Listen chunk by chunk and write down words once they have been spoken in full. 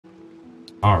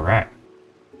Alright.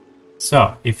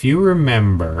 So, if you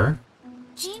remember,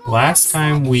 last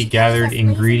time we gathered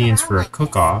ingredients for a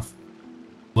cook-off.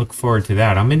 Look forward to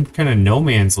that. I'm in kind of no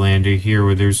man's land here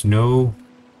where there's no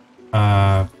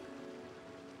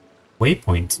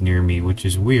waypoints near me, which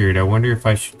is weird. I wonder if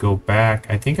I should go back.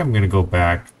 I think I'm going to go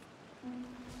back.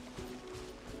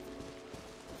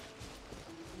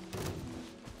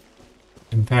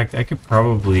 In fact, I could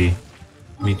probably...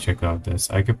 Let me check out this.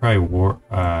 I could probably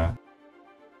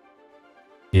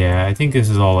yeah, I think this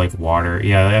is all like water.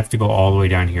 Yeah, I have to go all the way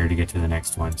down here to get to the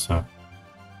next one, so I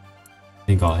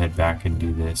think I'll head back and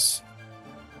do this.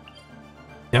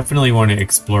 Definitely want to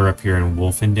explore up here in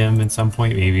Wolfendom at some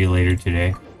point, maybe later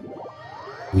today.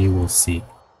 We will see.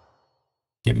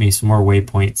 Get me some more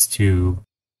waypoints to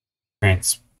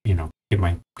get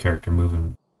my character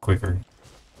moving quicker.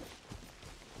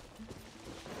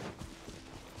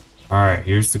 Alright,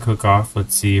 here's the cook-off.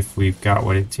 Let's see if we've got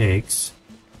what it takes.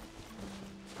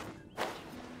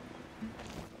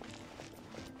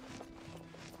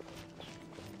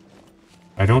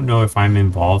 I don't know if I'm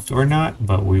involved or not,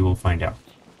 but we will find out.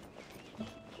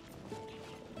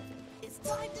 It's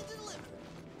time to deliver.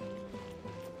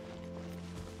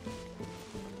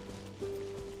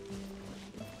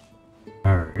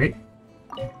 Alright.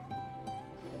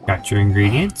 Got your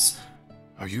ingredients.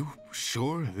 Are you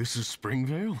sure this is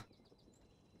Springvale?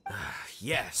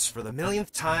 Yes, for the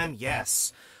millionth time,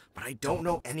 yes. But I don't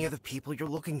know any of the people you're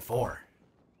looking for.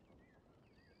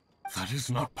 That is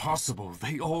not possible.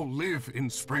 They all live in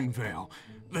Springvale.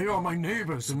 They are my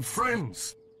neighbors and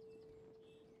friends.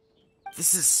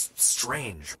 This is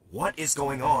strange. What is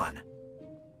going on?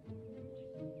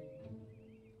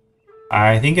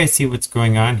 I think I see what's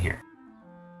going on here.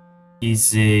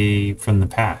 He's from the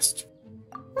past.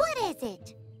 What is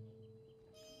it?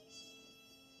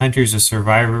 Hunter's a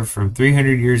survivor from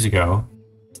 300 years ago.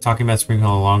 He's talking about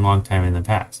Springhill a long, long time in the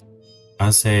past.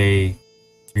 I'll say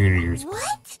 300 years ago.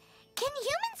 What? Can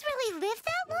humans really live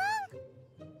that long?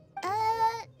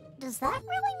 Does that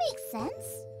really make sense?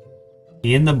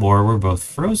 He and the boar were both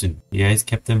frozen. You guys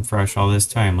kept them fresh all this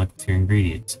time. Look at your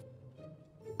ingredients.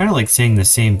 Kind of like saying the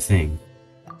same thing.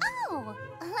 Oh,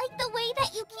 like the way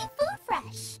that you keep food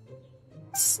fresh.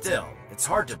 Still, it's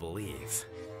hard to believe.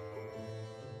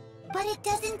 But it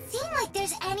doesn't seem like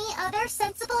there's any other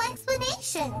sensible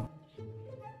explanation.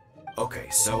 Okay,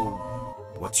 so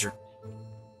what's your...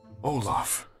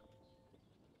 Olaf.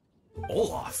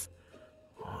 Olaf?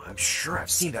 Oh, I'm sure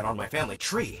I've seen that on my family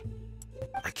tree.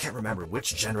 I can't remember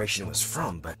which generation it was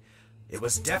from, but it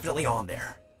was definitely on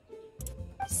there.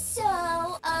 So,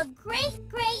 a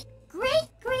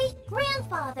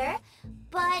great-great-great-great-grandfather,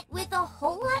 but with a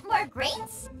whole lot more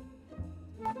greats?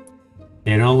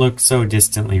 They don't look so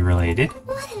distantly related.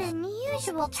 What an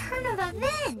unusual turn of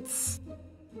events!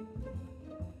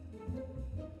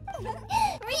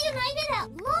 Reunited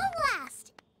at long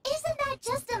last! Isn't that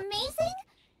just amazing?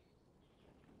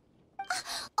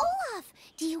 Olaf,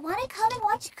 do you want to come and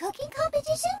watch a cooking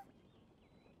competition?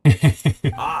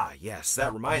 Ah, yes,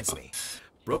 that reminds me.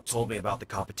 Brooke told me about the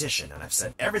competition, and I've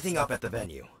set everything up at the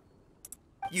venue.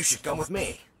 You should come with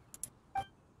me.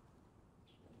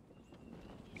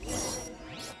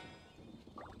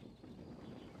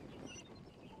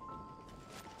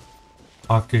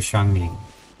 Talk to Xiangling.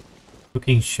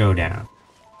 Cooking showdown.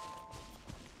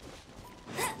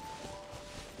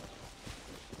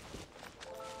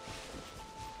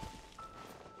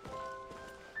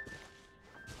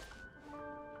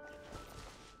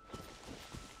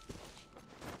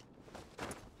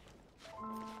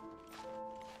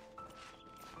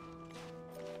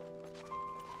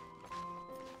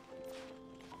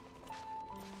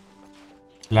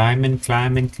 Climbing,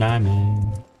 climbing,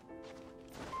 climbing.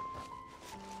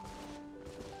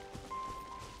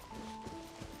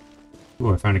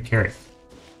 Ooh, I found a carrot.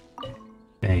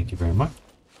 Thank you very much.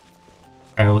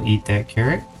 I will eat that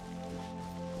carrot.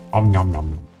 Om nom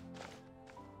nom.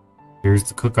 Here's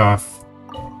the cook-off.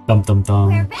 Thump thump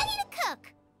thump. We're ready to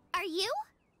cook! Are you?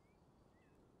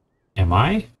 Am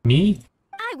I? Me?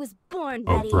 I was born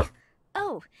Oh, ready. Brooke.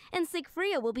 Oh, and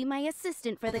Sigfria will be my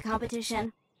assistant for the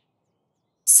competition.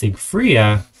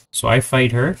 Sigfria? So I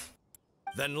fight her?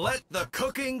 Then let the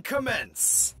cooking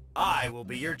commence. I will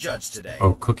be your judge today.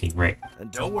 Oh, cooking, right. And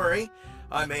don't worry,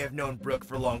 I may have known Brooke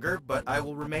for longer, but I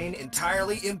will remain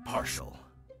entirely impartial.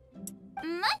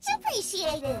 Much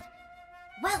appreciated!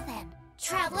 Well then,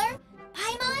 Traveler,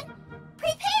 Paimon,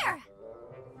 prepare!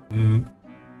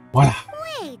 Voila.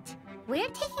 Wait, we're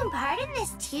taking part in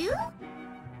this too?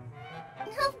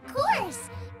 Of course!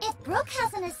 If Brooke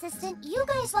has an assistant, you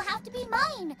guys will have to be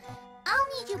mine! I'll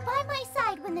need you by my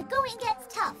side when the going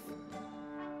gets tough.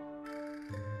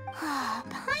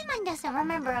 doesn't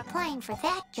remember applying for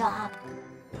that job.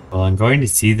 Well, I'm going to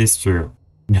see this through.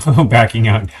 No backing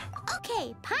out now.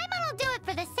 Okay, Paimon will do it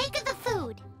for the sake of the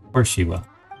food. Of course she will.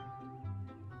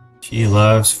 She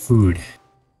loves food.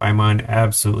 Paimon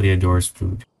absolutely adores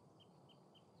food.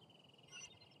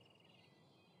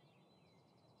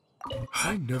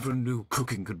 I never knew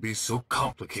cooking could be so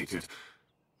complicated.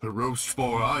 The roast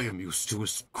boar I am used to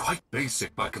is quite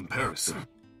basic by comparison.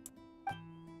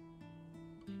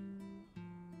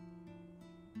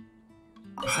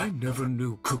 I never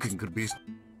knew cooking could be...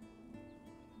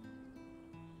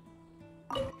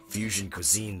 Fusion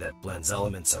cuisine that blends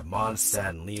elements of Mondstadt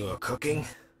and Liyue cooking?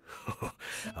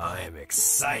 I am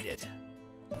excited.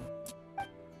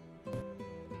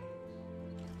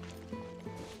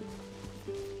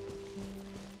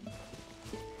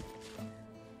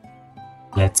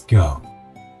 Let's go.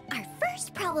 Our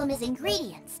first problem is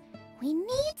ingredients. We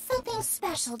need something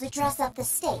special to dress up the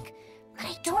steak, but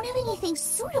I don't have anything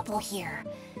suitable here.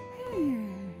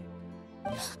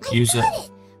 I got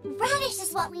it! Radish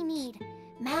is what we need.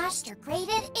 Mashed or grated,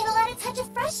 it'll add a touch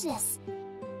of freshness.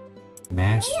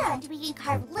 Mashed? And we can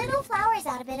carve little flowers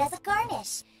out of it as a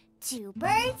garnish. 2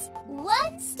 birds,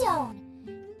 1 stone.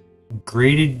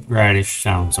 Grated radish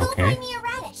sounds Go okay. find me a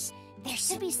radish. There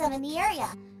should be some in the area.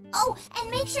 Oh, and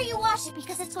make sure you wash it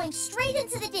because it's going straight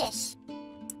into the dish.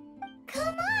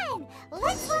 Come on,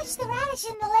 let's watch the radish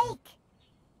in the lake.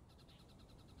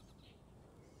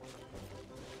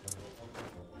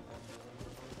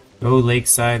 Go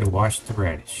lakeside to wash the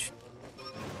radish.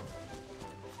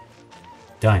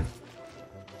 Done.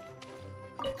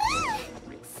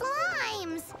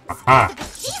 Slimes! Aha! The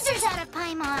bejeezers out of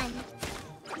Paimon!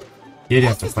 Did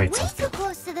have to This is fight way something. too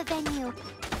close to the venue.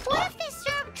 What if they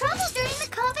stir up trouble during the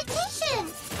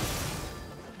competition?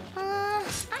 I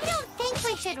don't think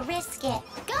we should risk it.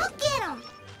 Go get them!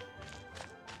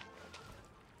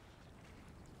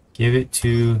 Give it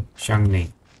to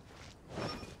Xiangling.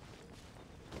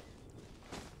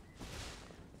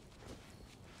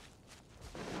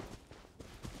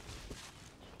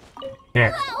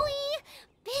 There. Wowie!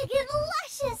 Big and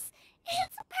luscious!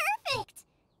 It's perfect!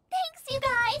 Thanks, you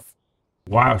guys!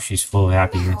 Wow, she's full of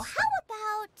happiness. Now, how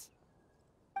about...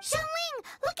 Xiangling,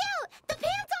 look out! The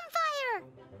pan's on fire!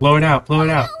 Blow it out, blow it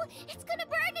out. No! It's gonna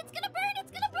burn! It's gonna burn!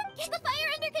 It's gonna burn! Get the fire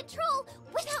under control!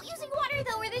 Without using water,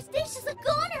 though, or this dish is a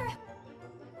goner!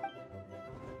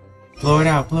 Blow it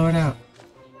out, blow it out.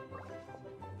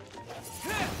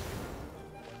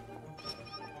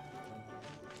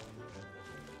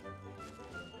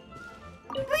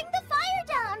 Bring the fire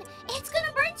down! It's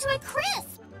gonna burn to a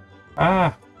crisp!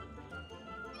 Ah!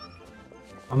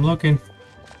 I'm looking.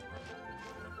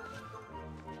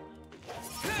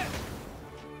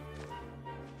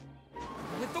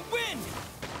 With the wind!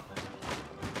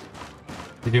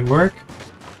 Did it work?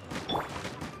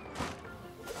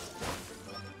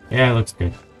 Yeah, it looks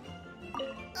good.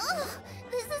 Ugh,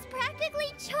 this is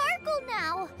practically charcoal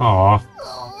now! Aw.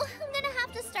 Oh, I'm gonna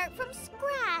have to start from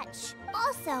scratch.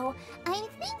 Also, I'm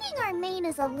thinking our main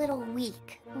is a little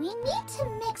weak. We need to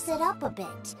mix it up a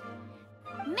bit.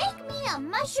 Make me a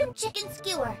mushroom chicken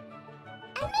skewer.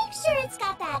 And make sure it's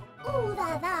got that ooh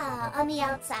la la on the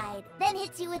outside. Then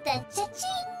hits you with the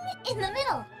cha-ching in the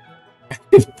middle.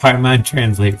 Paimon,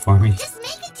 translate for me. Just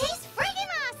make it taste friggin'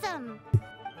 awesome!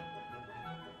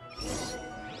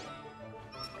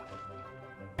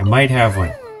 I might have one.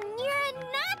 You're a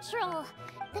natural.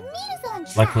 The meat is on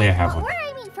track. Luckily, I have but one. We're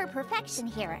aiming for perfection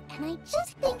here, and I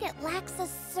just think it lacks a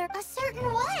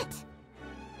certain what?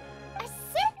 A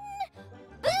certain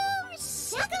boom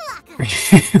shakalaka.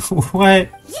 What?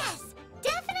 Yes,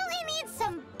 definitely needs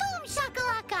some boom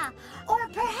shakalaka, or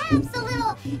perhaps a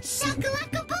little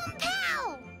shakalaka boom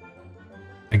pow.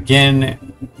 Again,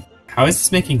 how is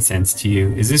this making sense to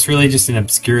you? Is this really just an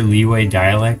obscure Liyue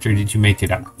dialect, or did you make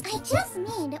it up? I just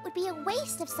mean it would be a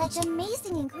waste of such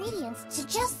amazing ingredients to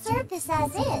just serve this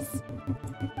as is.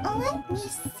 Let me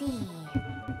see.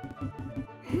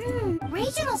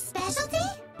 Regional specialty?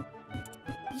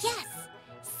 Yes,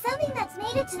 something that's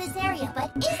native to this area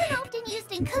but isn't often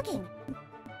used in cooking.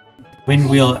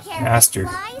 Windwheel I don't care if it's Aster.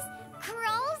 Flies,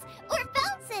 crawls, or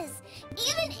bounces.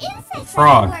 Even insects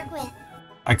Frog. I can work with.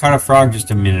 I caught a frog just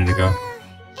a minute ago.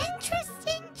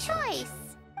 Interesting choice.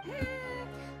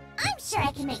 I'm sure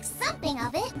I can make something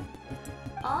of it.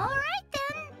 All right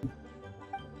then.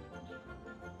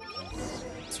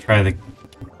 Let's try the...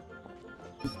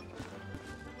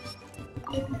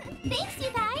 Thanks, you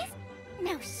guys.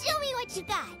 Now show me what you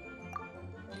got.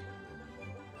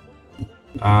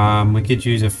 We could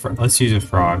use a... Let's use a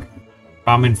frog.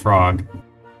 Common frog.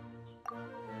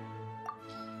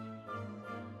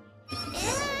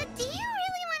 Do you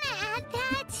really want to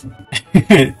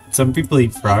Some people eat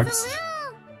It's frogs. a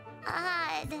little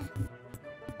odd.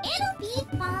 It'll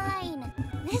be fine.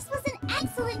 This was an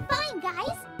excellent find,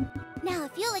 guys. Now,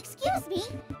 if you'll excuse me,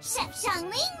 Chef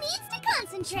Xiangling needs to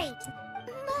concentrate.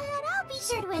 But I'll be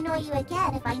sure to annoy you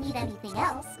again if I need anything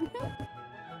else.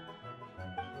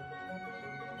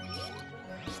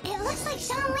 It looks like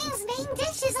Xiangling's main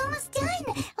dish is almost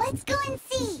done. Let's go and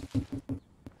see.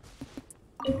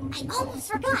 I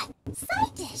almost forgot.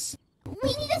 Side dish. We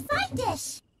need a side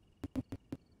dish.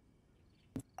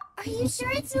 Are you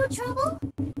sure it's no trouble?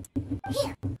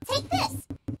 Here, take this.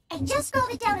 I just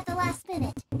wrote it down at the last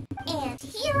minute. And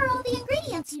here are all the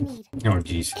ingredients you need. Oh,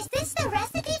 jeez. Is this the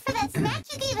recipe for that snack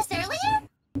you gave us earlier?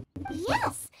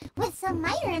 Yes, with some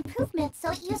minor improvements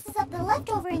so it uses up the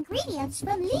leftover ingredients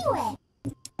from Liyue.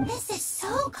 This is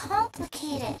so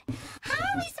complicated. How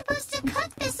are we supposed to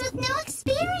cook this with no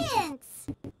experience?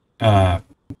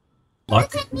 Luck?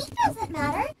 The technique doesn't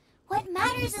matter. What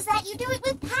matters is that you do it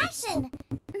with passion.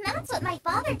 That's what my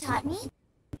father taught me.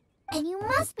 And you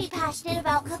must be passionate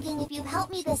about cooking if you've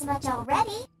helped me this much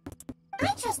already.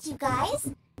 I trust you guys.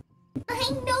 I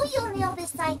know you'll nail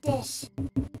this side dish.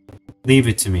 Leave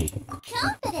it to me.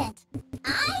 Confident.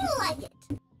 I like it.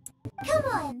 Come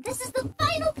on, this is the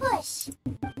final push.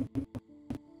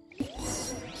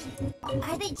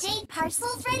 Are the jade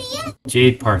parcels ready yet?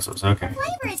 Jade parcels, okay.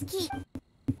 Flavor is key.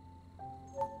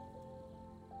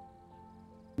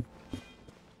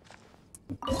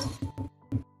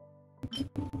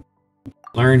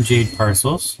 Learn jade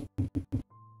parcels.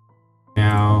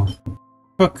 Now,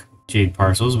 cook jade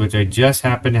parcels, which I just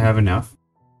happen to have enough.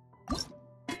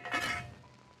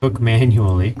 Cook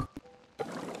manually.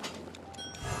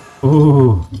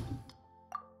 Ooh.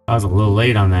 I was a little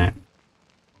late on that.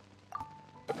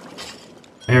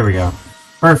 There we go.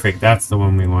 Perfect, that's the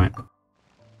one we want.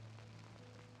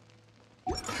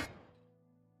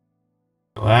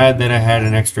 Glad that I had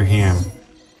an extra ham.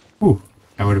 Ooh,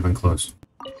 that would have been close.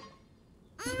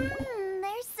 They're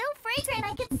so fragrant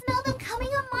I can smell them coming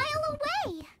a mile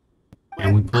away.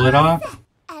 And we pull it off. Set.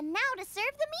 And now to serve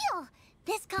the meal.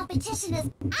 This competition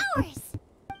is ours.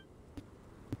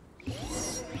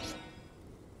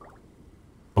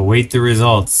 Await the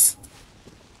results.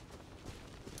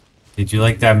 Did you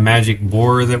like that magic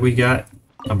boar that we got?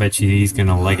 I bet you he's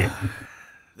gonna like it.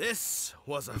 This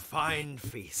was a fine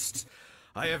feast.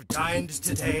 I have dined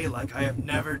today like I have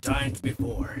never dined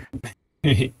before.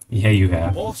 Yeah, you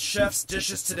have. Both chefs'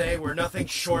 dishes today were nothing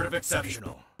short of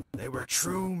exceptional. They were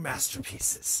true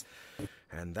masterpieces.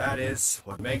 And that is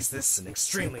what makes this an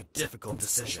extremely difficult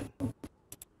decision.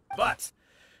 But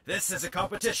this is a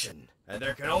competition, and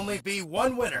there can only be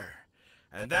one winner.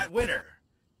 And that winner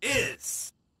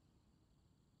is...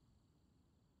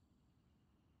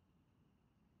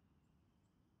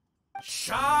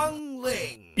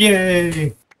 Xiangling!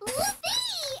 Yay!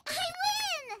 Whoopee!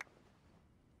 I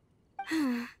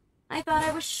win! I thought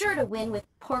I was sure to win with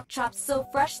pork chops so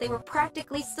fresh they were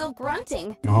practically still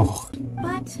grunting. Oh,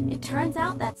 But it turns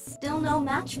out that's still no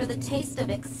match for the taste of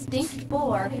extinct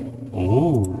boar.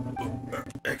 oh.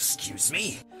 Excuse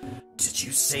me? Did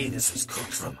you say this was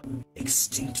cooked from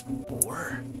extinct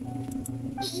boar?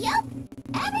 Yup,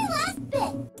 every last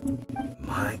bit.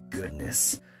 My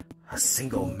goodness. A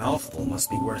single mouthful must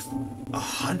be worth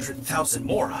 100,000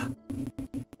 mora.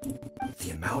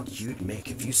 The amount you'd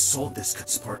make if you sold this could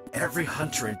support every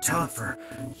hunter in town for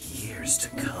years to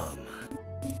come.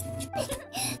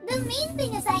 The main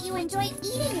thing is that you enjoy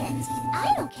eating it.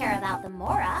 I don't care about the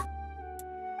mora.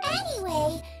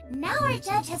 Anyway, now our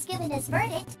judge has given his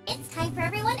verdict. It's time for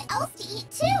everyone else to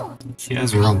eat too. She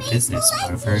has her own business,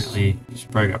 but apparently she's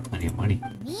probably got plenty of money.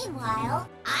 Meanwhile,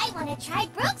 I want to try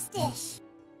Brooke's dish.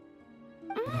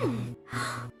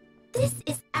 This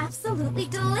is absolutely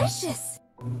delicious.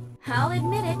 I'll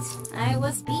admit it, I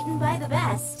was beaten by the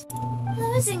best.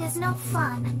 Losing is no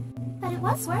fun, but it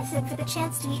was worth it for the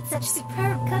chance to eat such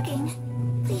superb cooking.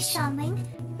 Please, Xiangling,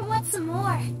 I want some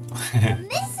more.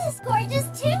 This is gorgeous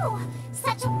too!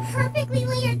 Such a perfectly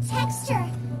layered texture.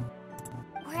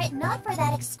 Were it not for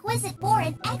that exquisite boar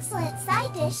and excellent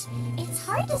side dish, it's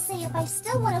hard to say if I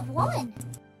still would have won.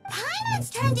 Paimon's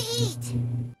turn to eat!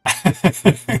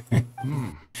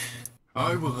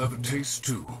 I will have a taste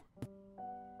too.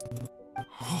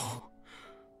 Oh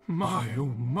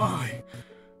my.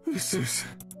 This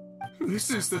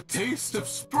is the taste of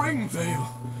Springvale.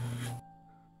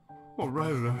 Or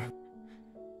rather,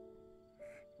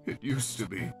 it used to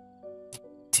be.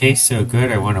 Tastes so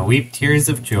good, I want to weep tears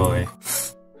of joy.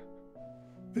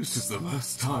 This is the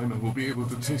last time I will be able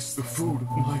to taste the food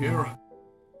of my era.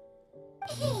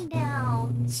 Hey now,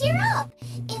 cheer up!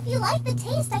 If you like the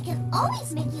taste, I can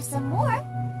always make you some more.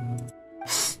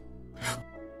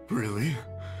 Really?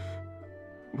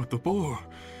 But the boar,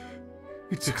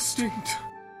 it's extinct.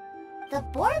 The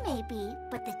boar may be,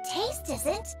 but the taste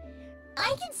isn't.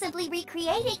 I can simply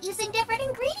recreate it using different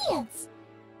ingredients.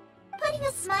 Putting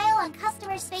a smile on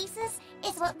customers' faces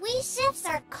is what we chefs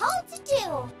are called to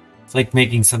do. It's like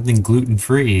making something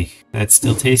gluten-free that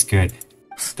still tastes good.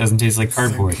 Doesn't taste like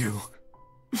cardboard. Thank you.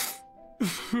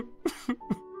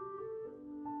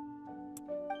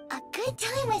 A good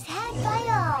time was had by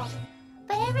all.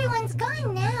 But everyone's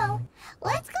gone now.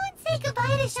 Let's go and say goodbye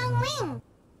to Xiangling.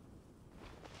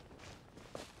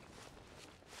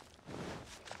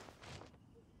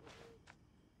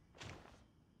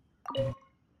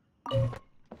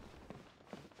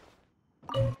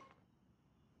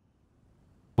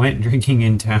 Went drinking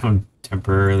in town,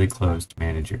 temporarily closed,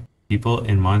 manager. People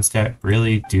in Mondstadt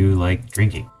really do like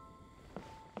drinking.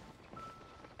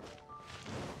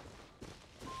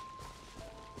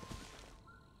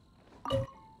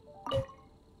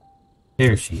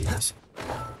 There she is.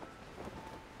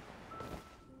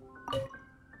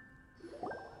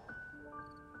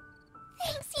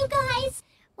 Thanks, you guys.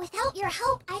 Without your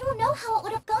help, I don't know how it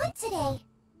would have gone today.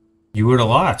 You would have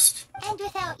lost. And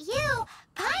without you,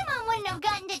 Paimon wouldn't have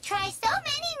gotten to try so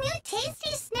many new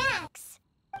tasty snacks.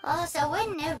 Also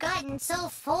wouldn't have gotten so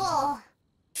full.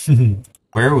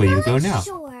 Where will you go Not now?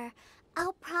 sure.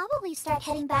 I'll probably start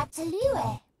heading back to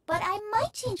Liyue, but I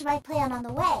might change my plan on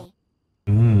the way.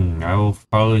 I will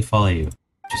probably follow you. Just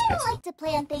I guess. don't like to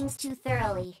plan things too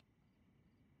thoroughly.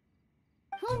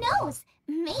 Who knows?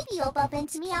 Maybe you'll bump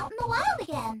into me out in the wild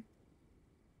again.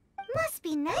 Must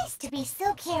be nice to be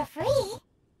so carefree.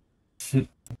 You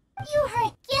are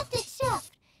a gifted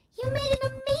chef. You made an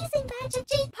amazing batch of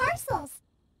jade parcels.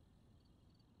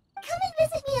 Come and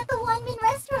visit me at the Wangmin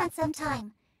restaurant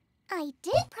sometime. I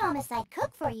did promise I'd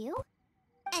cook for you.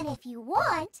 And if you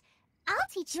want, I'll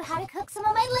teach you how to cook some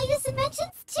of my latest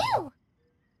inventions too.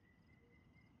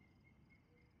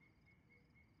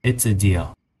 It's a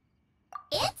deal.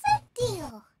 It's a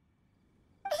deal.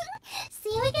 See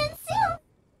you again soon.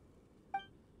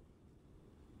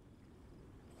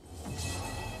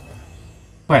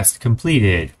 Quest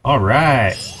completed.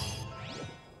 Alright.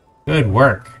 Good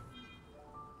work.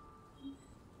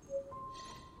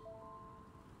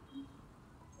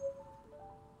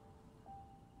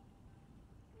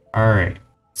 Alright.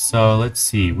 So let's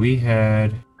see. We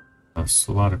had a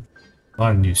lot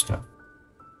of new stuff.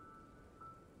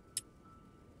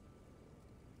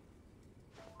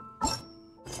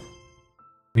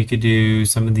 We could do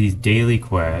some of these daily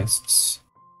quests.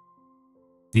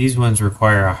 These ones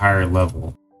require a higher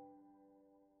level.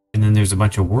 And then there's a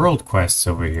bunch of world quests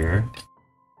over here.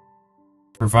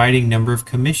 Providing number of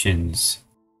commissions.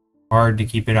 Hard to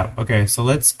keep it up. Okay, so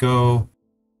let's go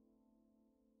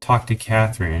talk to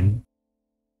Catherine.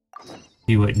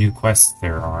 See what new quests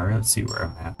there are. Let's see where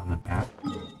I'm at on the map.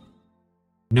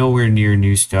 Nowhere near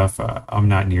new stuff. I'm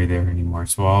not near there anymore,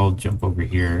 so I'll jump over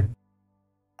here.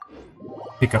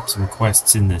 Pick up some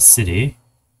quests in the city.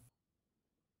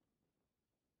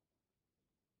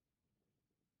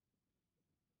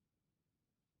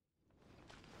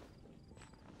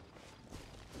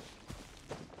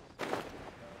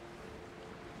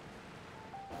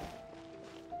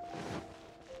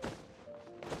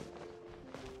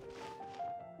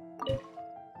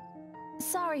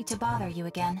 Sorry to bother you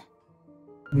again.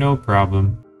 No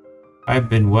problem. I've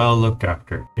been well looked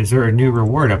after. Is there a new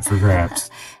reward up for grabs?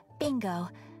 Bingo.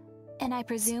 And I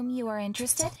presume you are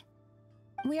interested?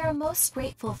 We are most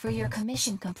grateful for your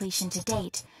commission completion to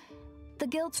date. The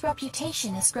guild's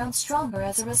reputation has grown stronger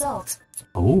as a result.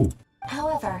 Oh.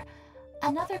 However,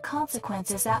 another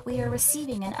consequence is that we are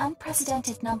receiving an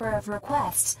unprecedented number of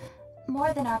requests,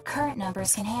 more than our current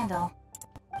numbers can handle.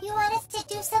 You want us to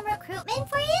do some recruitment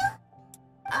for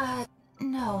you?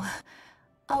 No.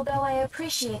 Although I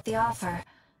appreciate the offer.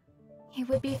 It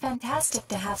would be fantastic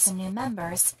to have some new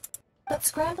members. But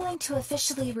scrambling to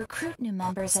officially recruit new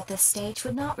members at this stage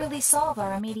would not really solve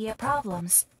our immediate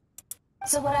problems.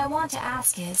 So what I want to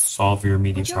ask is... Solve your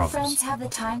immediate would your problems. friends have the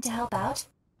time to help out?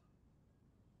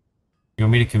 You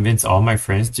want me to convince all my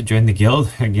friends to join the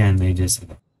guild? Again, they just said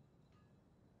that.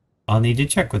 I'll need to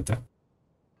check with them.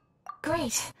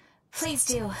 Great. Please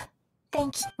do.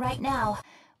 Thank you. Right now,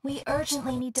 we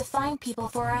urgently need to find people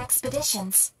for our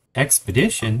expeditions.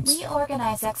 Expeditions? We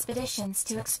organize expeditions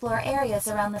to explore areas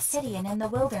around the city and in the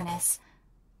wilderness.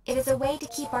 It is a way to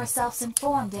keep ourselves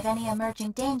informed of any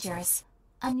emerging dangers,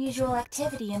 unusual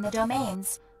activity in the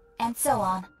domains, and so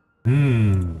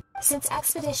on. Since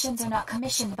expeditions are not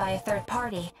commissioned by a third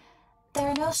party, there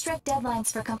are no strict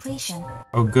deadlines for completion.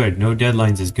 Oh good, no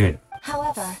deadlines is good.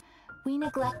 However, we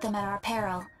neglect them at our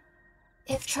peril.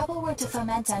 If trouble were to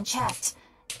foment unchecked,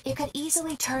 it could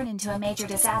easily turn into a major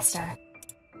disaster.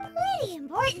 Pretty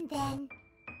important then.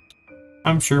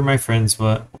 I'm sure my friends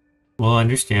will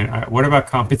understand. What about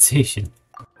compensation?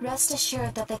 Rest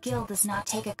assured that the guild does not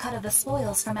take a cut of the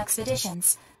spoils from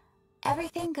expeditions.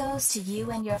 Everything goes to you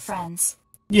and your friends.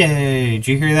 Yay! Did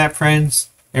you hear that, friends?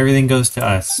 Everything goes to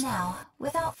us. Now,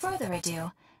 without further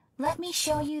ado, let me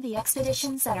show you the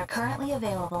expeditions that are currently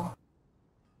available.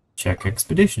 Check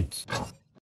expeditions.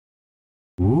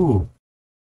 Ooh.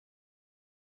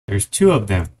 There's 2 of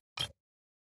them.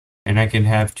 And I can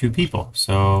have 2 people.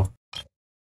 So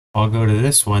I'll go to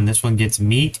this one. This one gets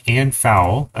meat and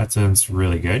fowl. That sounds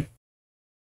really good.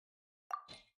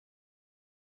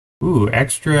 Ooh,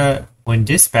 extra when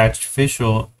dispatched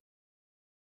official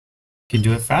can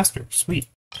do it faster. Sweet.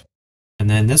 And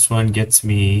then this one gets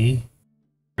me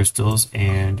crystals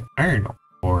and iron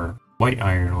ore, white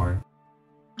iron ore.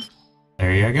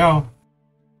 There you go.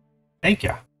 Thank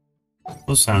ya.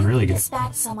 Those sound really good.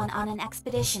 Dispatch someone on an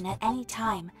expedition at any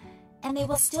time, and they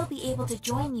will still be able to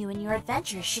join you in your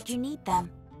adventures should you need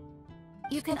them.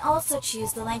 You can also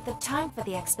choose the length of time for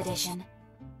the expedition.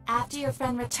 After your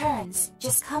friend returns,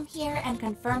 just come here and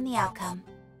confirm the outcome.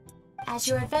 As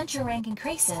your adventure rank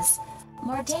increases,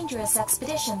 more dangerous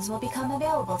expeditions will become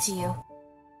available to you.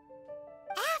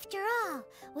 After all,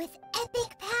 with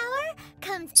epic power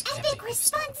comes epic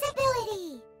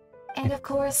responsibility. And of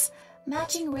course,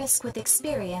 matching risk with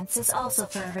experience is also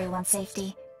for everyone's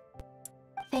safety.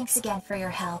 Thanks again for your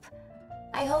help.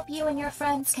 I hope you and your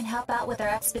friends can help out with our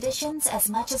expeditions as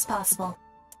much as possible.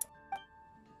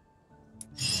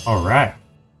 Alright.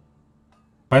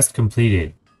 Quest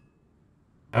completed.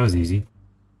 That was easy.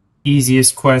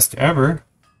 Easiest quest ever.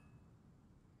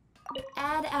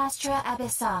 Ad Astra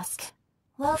Abyssosk.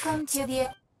 Welcome to the...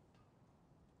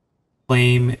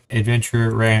 Claim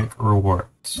adventure rank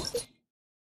rewards.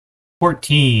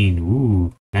 14.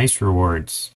 Ooh, nice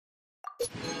rewards.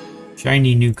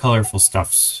 Shiny new colorful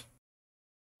stuffs.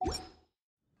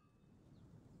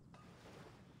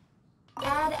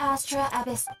 Ad Astra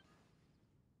Abyss...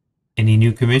 Any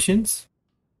new commissions?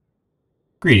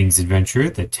 Greetings, adventurer.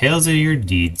 The tales of your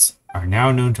deeds are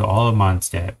now known to all of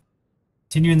Mondstadt.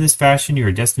 Continue in this fashion, you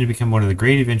are destined to become one of the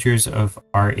great adventurers of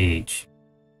our age.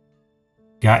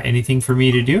 Got anything for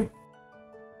me to do?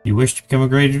 If you wish to become a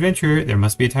great adventurer, there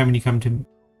must be a time when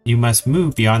you must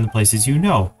move beyond the places you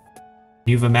know.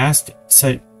 You've amassed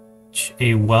such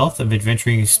a wealth of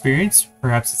adventuring experience,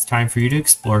 perhaps it's time for you to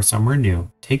explore somewhere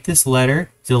new. Take this letter,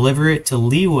 deliver it to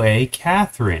Leeway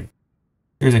Catherine.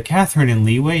 There's a Catherine in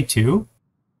Leeway too?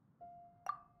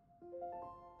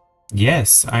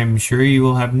 Yes, I'm sure you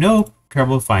will have no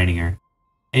trouble finding her.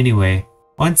 Anyway,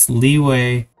 once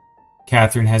Leeway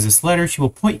Catherine has this letter, she will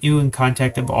point you in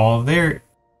contact of all of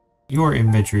your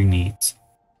adventuring needs.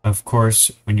 Of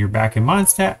course, when you're back in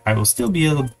Mondstadt, I will still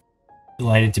be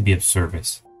delighted to be of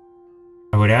service.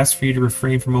 I would ask for you to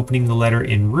refrain from opening the letter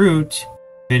en route.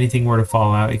 If anything were to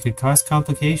fall out, it could cause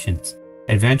complications.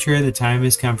 Adventurer, the time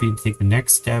has come for you to take the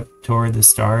next step toward the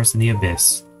stars and the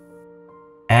abyss.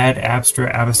 Ad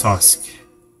Astra Abyssosk.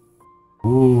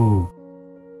 Ooh.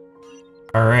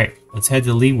 Alright, let's head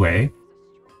to Leeway.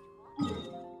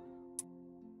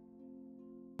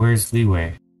 Where's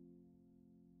Leeway?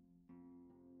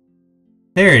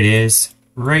 There it is,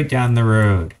 right down the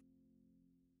road.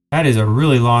 That is a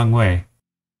really long way.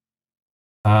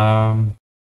 I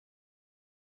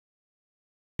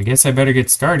guess I better get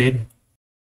started.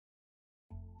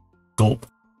 Gulp.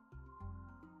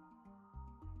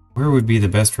 Where would be the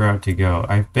best route to go?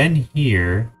 I've been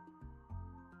here.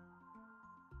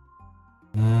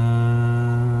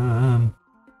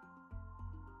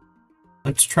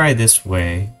 Let's try this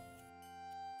way.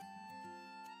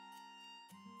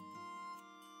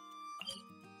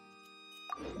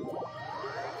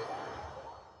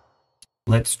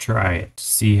 Let's try it.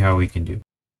 See how we can do.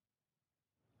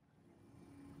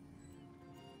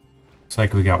 Looks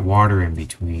like we got water in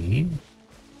between.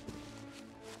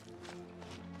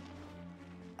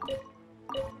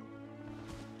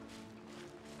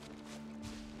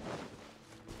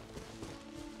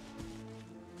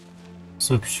 This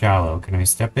looks shallow. Can I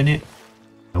step in it?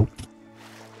 Nope.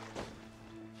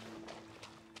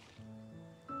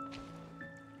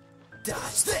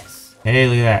 Dodge this! Hey,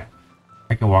 look at that.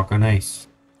 I can walk on ice.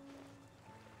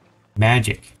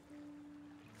 Magic.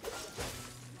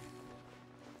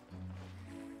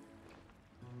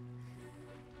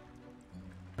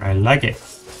 I like it.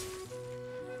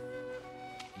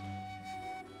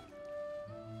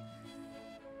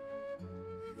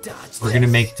 Dodge We're gonna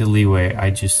make the Leeway. I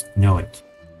just know it.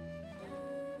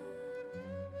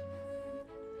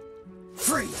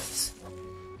 Freeze!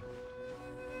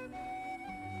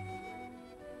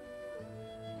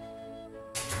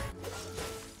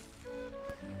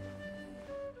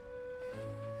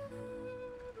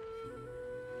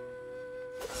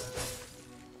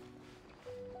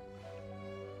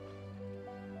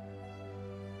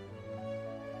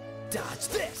 Dodge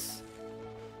this.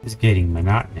 It's getting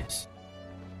monotonous.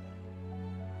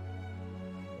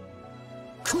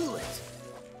 Cool it.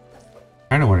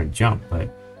 I don't want to jump, but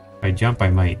if I jump, I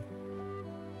might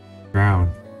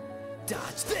drown.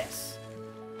 Dodge this.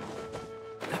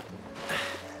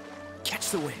 Catch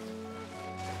the wind.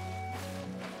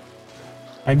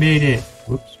 I made it.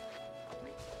 Whoops.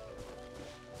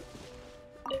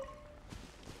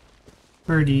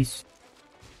 Birdies.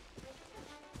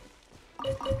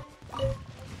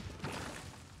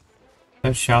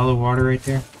 That shallow water right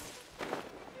there.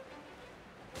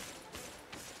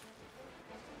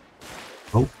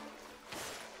 Oh.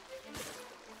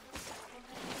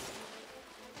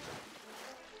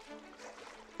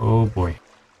 Oh boy.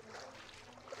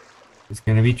 It's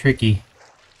gonna be tricky.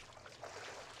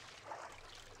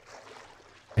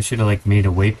 I should have like made a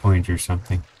waypoint or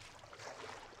something.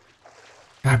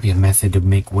 Gotta be a method to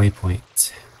make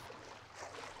waypoints.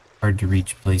 Hard to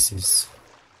reach places.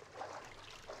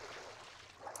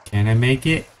 Can I make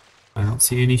it? I don't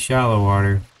see any shallow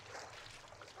water.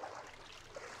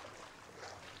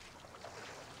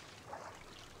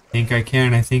 Think I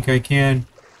can, I think I can.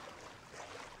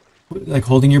 Like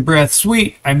holding your breath.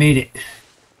 Sweet, I made it.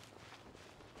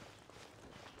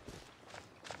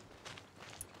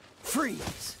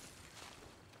 Freeze.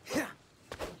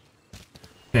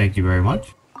 Thank you very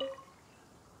much.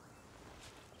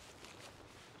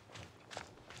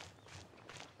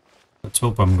 Let's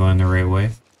hope I'm going the right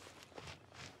way.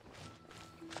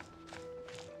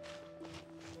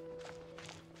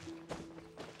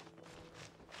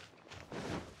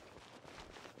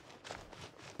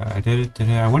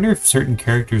 I wonder if certain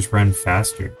characters run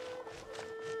faster.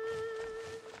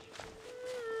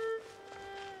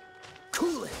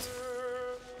 Cool it.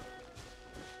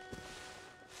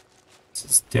 This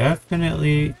is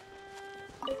definitely...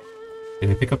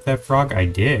 Did I pick up that frog? I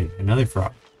did. Another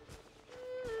frog.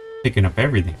 Picking up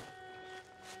everything.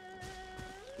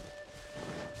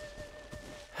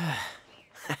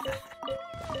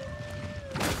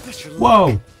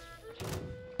 Whoa!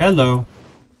 Hello.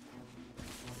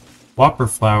 Whopper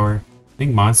flower. I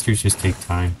think monsters just take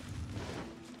time.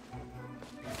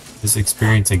 This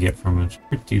experience I get from it is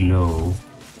pretty low.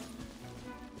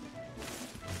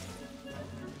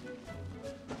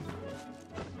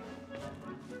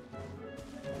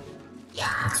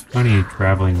 It's funny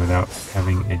traveling without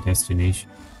having a destination.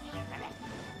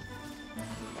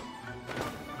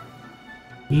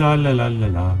 La la la la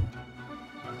la.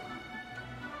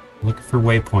 Looking for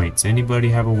waypoints. Anybody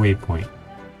have a waypoint?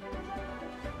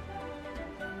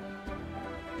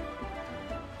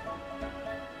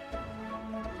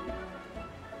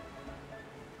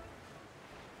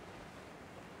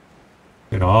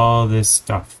 Look at all this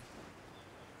stuff.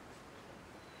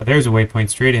 But there's a waypoint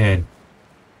straight ahead.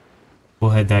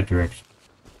 We'll head that direction.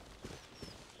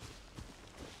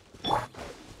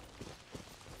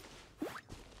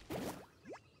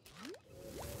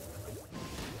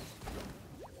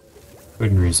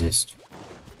 Couldn't resist.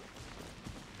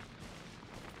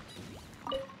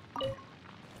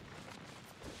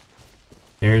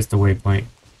 There's the waypoint.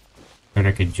 Bet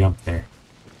I could jump there.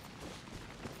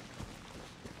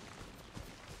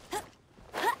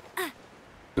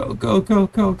 Go, go, go,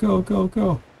 go, go, go,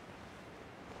 go.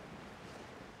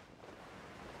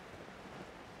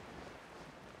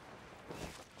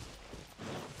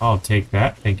 I'll take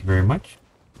that. Thank you very much.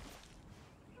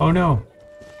 Oh no.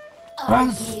 Are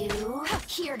you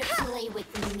here to play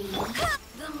with me?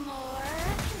 The more,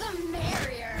 the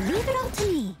merrier. Leave it all to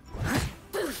me.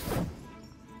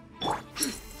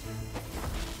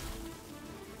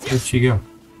 Where'd she go?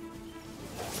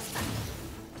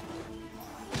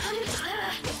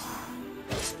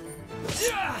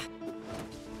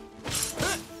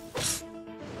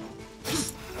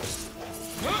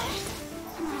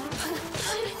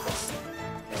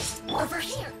 Over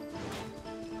here.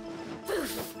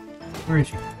 Where is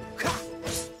she?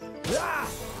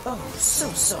 Oh, so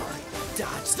sorry.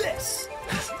 Dodge this.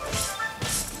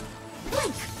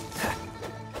 Blink.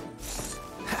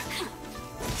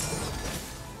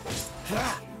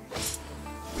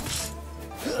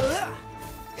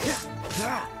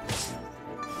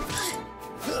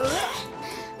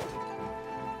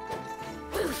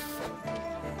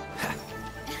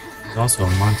 There's also a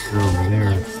monster over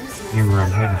there near where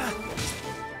I'm headed.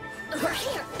 Over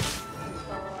here.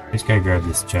 I just gotta grab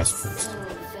this chest first.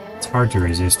 It's hard to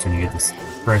resist when you get this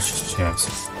fresh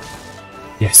chest.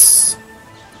 Yes!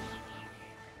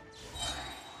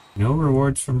 No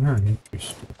rewards from her.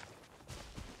 Interesting.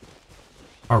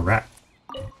 Alright.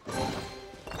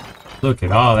 Look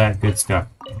at all that good stuff.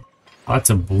 Lots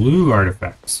of blue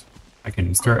artifacts. I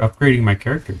can start upgrading my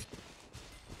characters.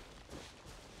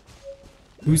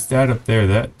 Who's that up there?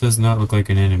 That does not look like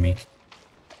an enemy.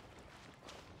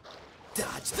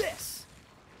 Dodge this.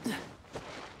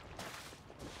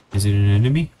 Is it an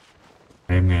enemy?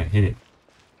 I'm gonna hit it.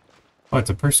 Oh, it's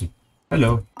a person.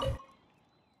 Hello.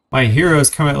 My heroes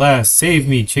come at last. Save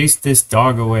me. Chase this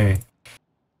dog away.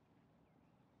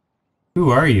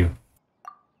 Who are you?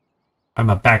 I'm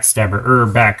a backstabber,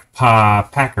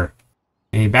 packer.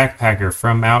 A backpacker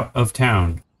from out of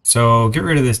town. So get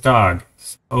rid of this dog.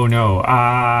 Oh no,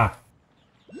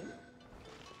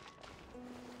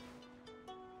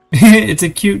 It's a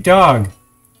cute dog.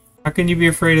 How can you be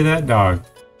afraid of that dog?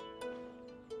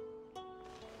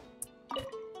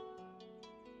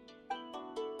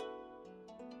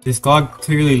 This dog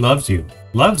clearly loves you.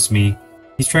 Loves me?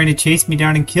 He's trying to chase me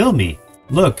down and kill me.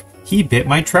 Look, he bit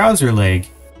my trouser leg.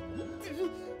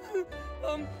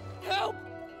 Help!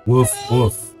 Woof,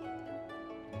 woof.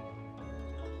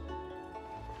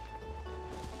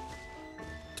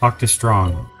 Talk to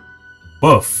Strong.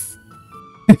 Woof.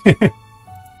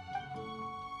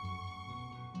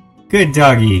 Good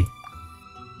doggy.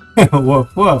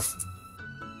 Woof, woof.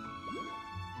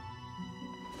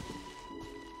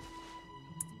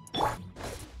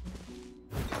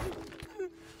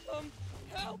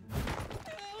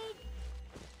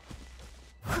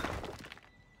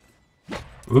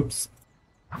 Oops.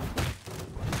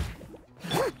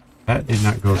 That did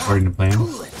not go according to plan.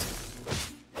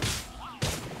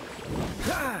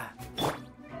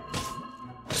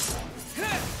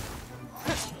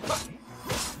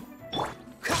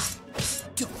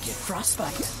 Don't get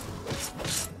frostbite.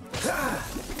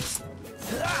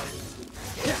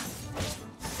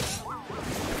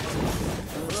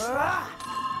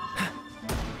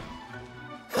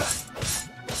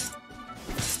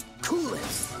 Cool it.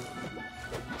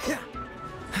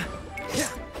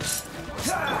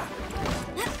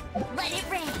 Let it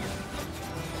rain.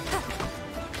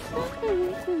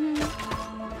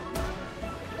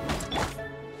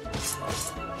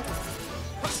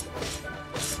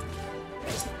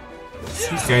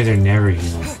 These guys are never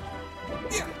healing.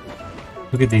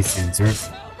 Look at these things. They're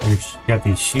got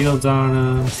these shields on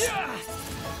them.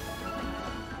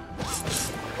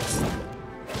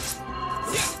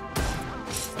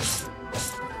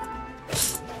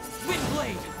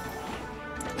 Windblade.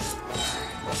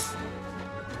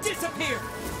 Disappear.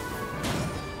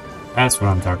 That's what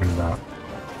I'm talking about.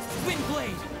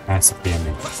 Windblade. Massive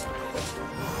damage.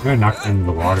 I'm gonna knock them into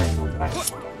the water and they'll die.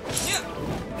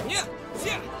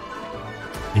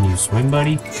 Can you swim,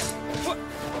 buddy?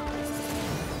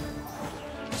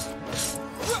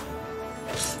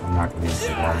 I'm not gonna into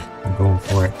the water. I'm going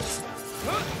for it.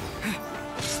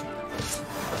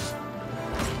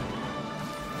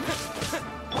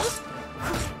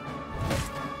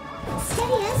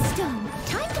 Steady as stone.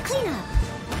 Time to clean up.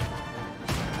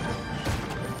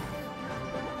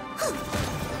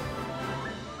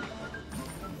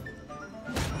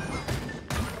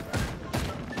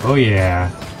 Oh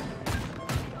yeah.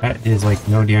 That is like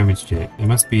no damage to it. It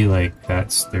must be like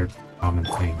that's their common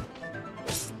thing.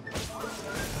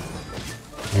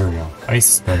 There we go.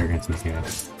 Ice is better against these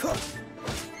guys.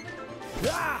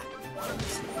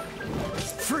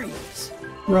 Freeze.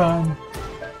 Run!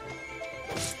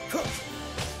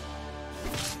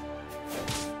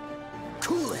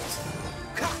 Cool it.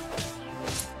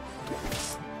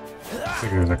 Looks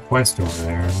like there's a quest over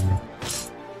there.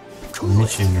 A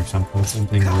mission or something.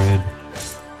 Something red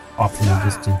off in the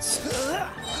distance.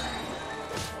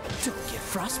 Don't get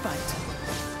frostbite.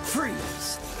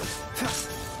 Freeze.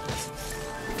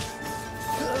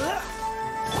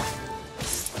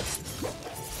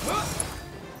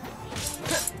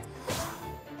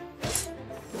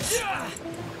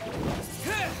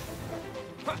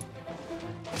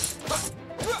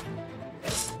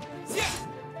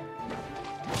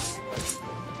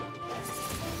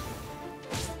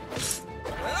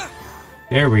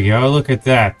 There we go. Look at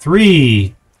that.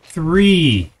 Three!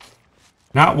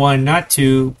 Not one, not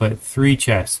two, but 3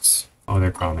 chests. Oh,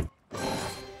 they're common.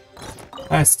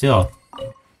 Still.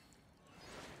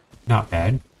 Not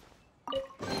bad.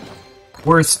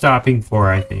 Worth stopping for,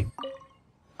 I think.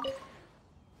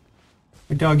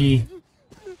 A doggy.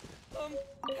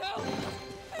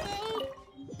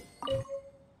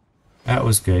 That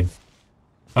was good.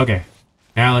 Okay.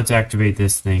 Now let's activate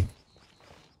this thing.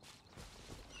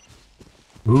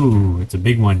 Ooh, it's a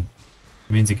big one.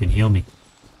 It means it can heal me.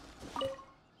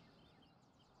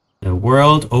 The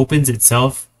world opens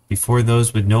itself before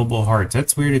those with noble hearts.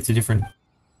 That's weird, it's a different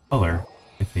color,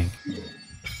 I think.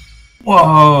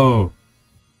 Whoa!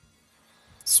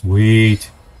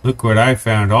 Sweet. Look what I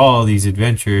found. All these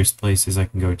adventurous places I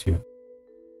can go to.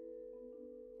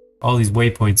 All these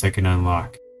waypoints I can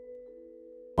unlock.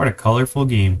 What a colorful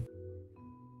game.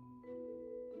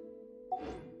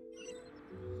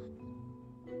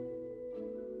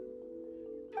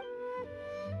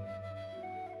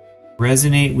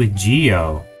 Resonate with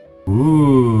Geo.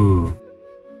 Ooh.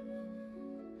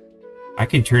 I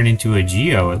can turn into a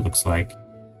Geo, it looks like.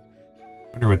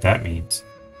 Wonder what that means.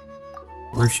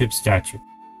 Worship statue.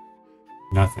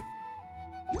 Nothing.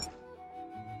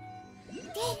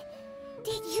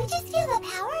 Did you just feel the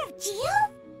power of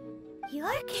Geo?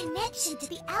 Your connection to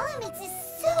the elements is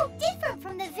so different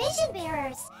from the vision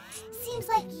bearers. Seems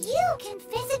like you can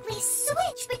physically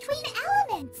switch between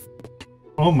elements.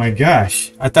 Oh my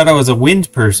gosh. I thought I was a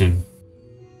wind person.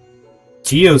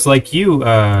 Geo's like you,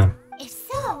 If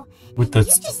so, with then the...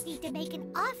 you just need to make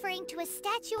an offering to a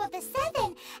statue of the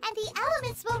Seven, and the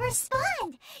elements will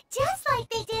respond, just like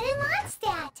they did in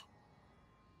Mondstadt.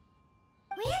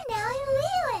 We're now in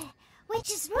Liyue,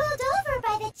 which is ruled over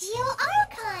by the Geo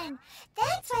Archon.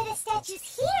 That's why the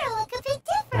statues here look a bit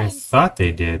I different. thought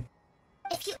they did.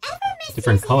 If you ever miss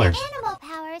Different using colors. your animal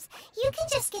powers, you can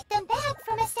just get them back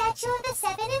from a statue of the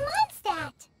Seven in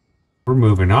Mondstadt. We're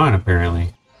moving on,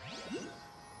 apparently.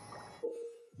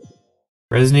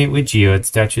 Resonate with Geo at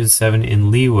Statue 7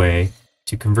 in Liyue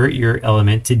to convert your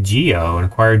element to Geo and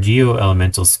acquire Geo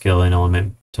elemental skill and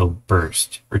elemental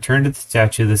burst. Return to the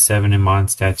Statue of the 7 in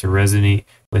Mondstadt to resonate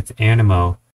with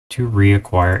Animo to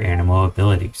reacquire Animo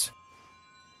abilities.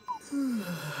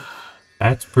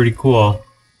 That's pretty cool.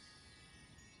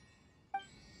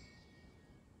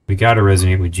 We gotta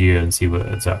resonate with Geo and see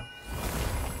what's up.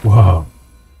 Whoa.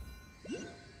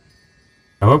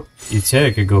 Oh, you said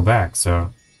I could go back,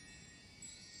 so...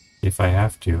 if I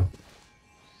have to.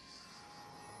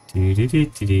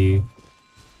 Doo-doo-doo-doo-doo.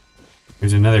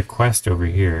 There's another quest over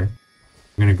here.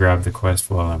 I'm gonna grab the quest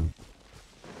while I'm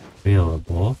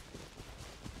available.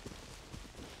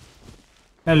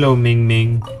 Hello, Ming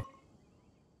Ming.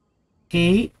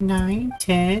 8, 9,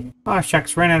 10. Oh,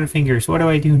 shucks, ran out of fingers. What do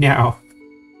I do now?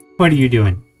 What are you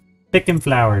doing? Picking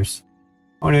flowers.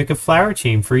 I want to make a flower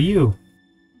chain for you.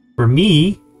 For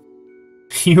me?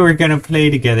 You were gonna play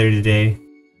together today.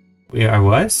 I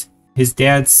was? His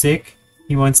dad's sick.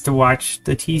 He wants to watch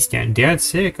the tea stand. Dad's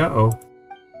sick? Uh-oh.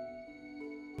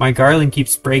 My garland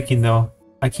keeps breaking, though.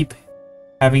 I keep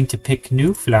having to pick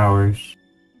new flowers.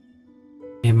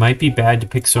 It might be bad to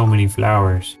pick so many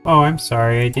flowers. Oh, I'm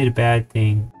sorry. I did a bad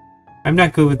thing. I'm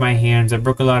not good with my hands. I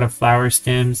broke a lot of flower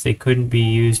stems. They couldn't be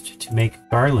used to make a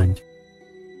garland.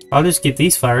 I'll just give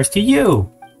these flowers to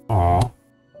you. Aw.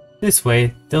 This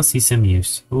way, they'll see some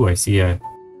use. Ooh, I see a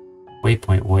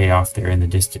waypoint way off there in the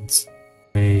distance.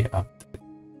 Way up.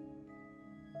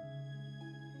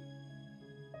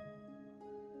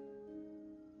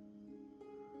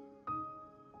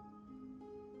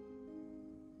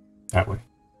 That way.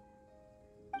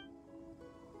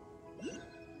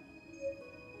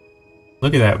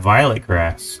 Look at that violet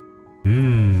grass.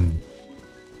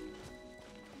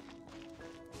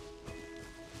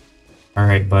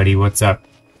 Alright, buddy, what's up?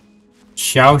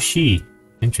 Xiao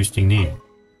Interesting name.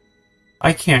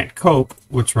 I can't cope.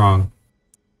 What's wrong?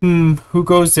 Who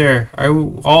goes there?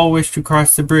 All wish to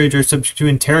cross the bridge are subject to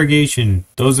interrogation.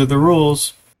 Those are the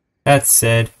rules. That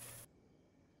said,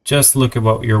 just look at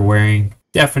what you're wearing.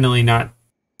 Definitely not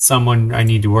someone I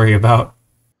need to worry about.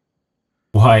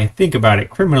 Why, think about it.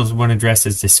 Criminals want to dress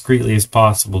as discreetly as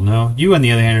possible, no? You, on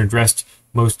the other hand, are dressed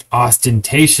most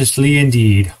ostentatiously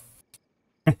indeed.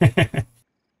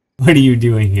 What are you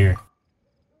doing here?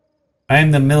 I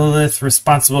am the Millilith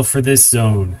responsible for this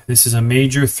zone. This is a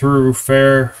major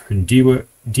thoroughfare in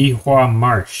Dihua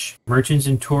Marsh. Merchants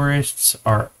and tourists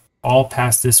are all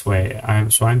passed this way,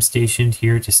 so I'm stationed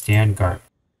here to stand guard.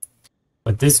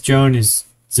 But this zone is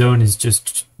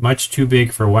just much too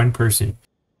big for one person.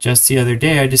 Just the other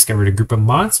day, I discovered a group of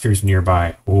monsters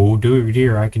nearby. Oh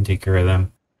dear, I can take care of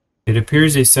them. It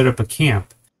appears they set up a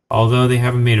camp. Although they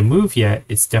haven't made a move yet,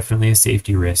 it's definitely a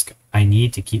safety risk. I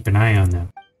need to keep an eye on them.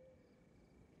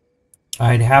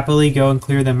 I'd happily go and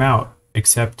clear them out,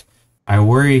 except I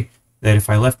worry that if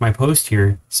I left my post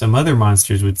here, some other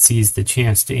monsters would seize the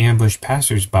chance to ambush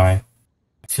passersby. I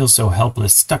feel so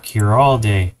helpless, stuck here all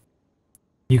day.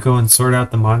 You go and sort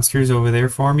out the monsters over there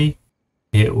for me?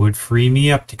 It would free me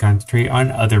up to concentrate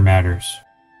on other matters.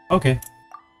 Okay.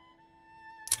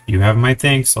 You have my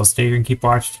thanks. I'll stay here and keep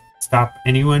watch. Stop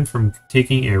anyone from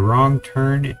taking a wrong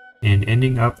turn and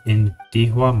ending up in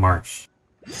Dihua Marsh.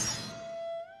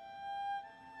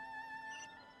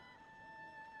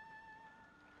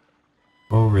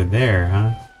 Over there,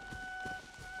 huh?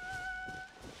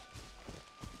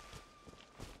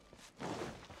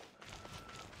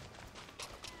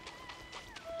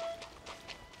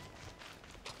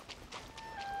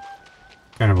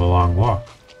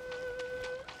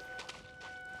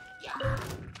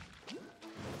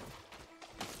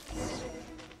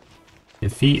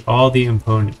 Defeat all the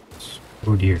opponents.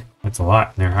 Oh dear, that's a lot,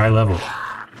 and they're high level.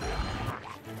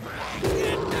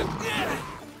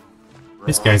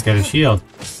 This guy's got a shield.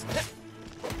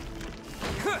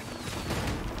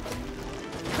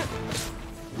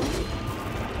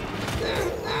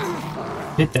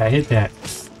 Hit that, hit that.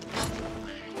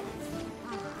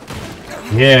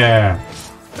 Yeah.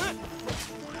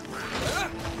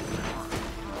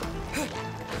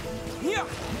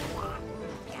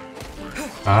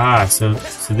 Ah, so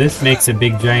this makes a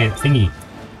big giant thingy.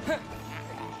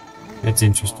 That's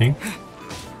interesting.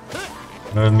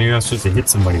 Maybe I was supposed to hit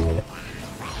somebody with it.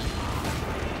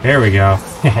 There we go.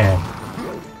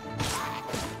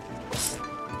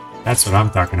 That's what I'm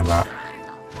talking about.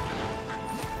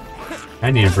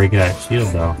 I need to break that shield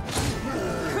though.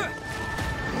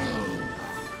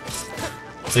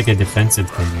 It's like a defensive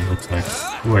thing, it looks like.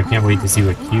 Ooh, I can't wait to see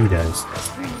what Q does.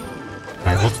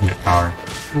 My ultimate power.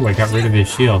 Ooh, I got rid of his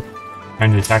shield.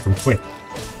 Time to attack him quick.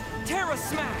 Terra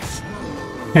Smash!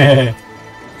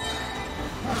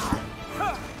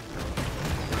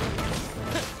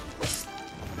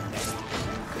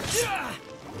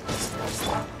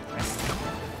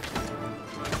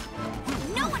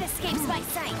 No one escapes my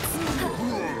sight.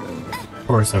 Of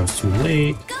course, I was too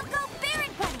late. Go, Baron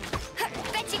Bunny!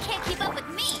 Bet you can't keep up with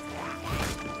me.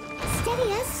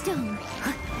 Steady as stone.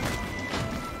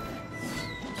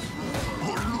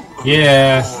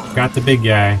 Yeah, got the big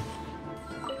guy.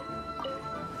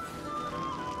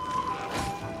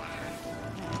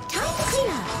 Time to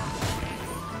clean up.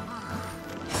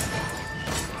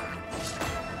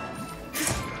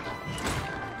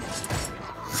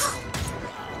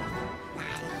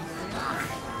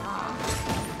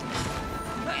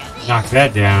 Knock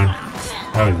that down.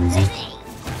 That was easy.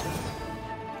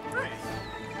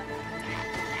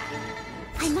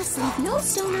 I must leave no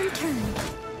stone unturned.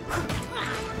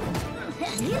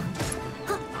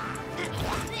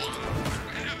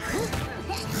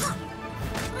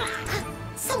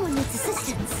 Someone needs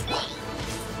assistance.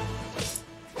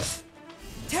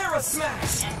 Terra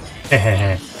Smash!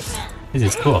 This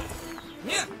is cool.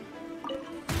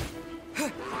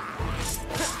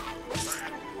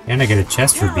 And I get a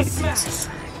chest for beating this.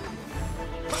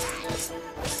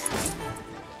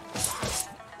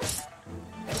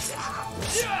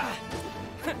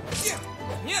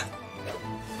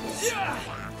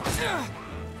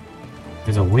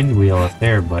 There's a wind wheel up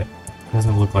there, but it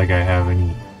doesn't look like I have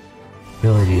any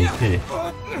ability to hit it.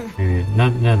 Maybe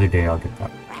another day I'll get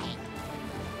that.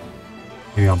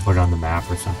 Maybe I'll put it on the map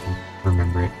or something.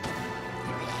 Remember it.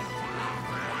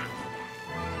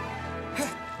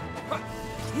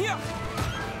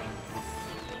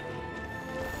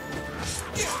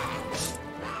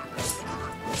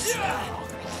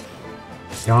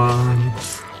 Gone.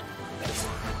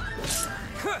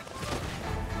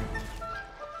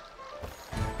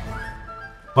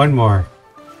 One more.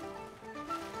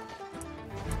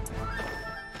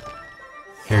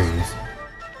 There he is.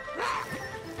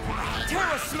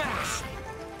 Terra Smash!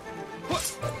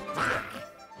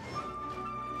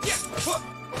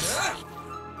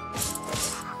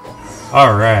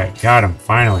 Alright, got him,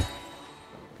 finally.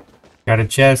 Got a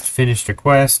chest, finished a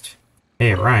quest.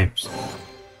 Hey, it rhymes.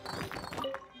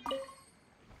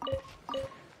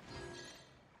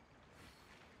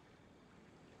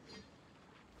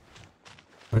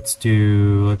 Let's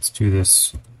do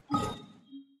this.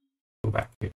 Go back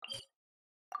here.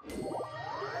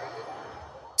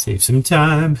 Save some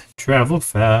time, travel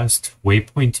fast,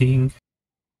 waypointing.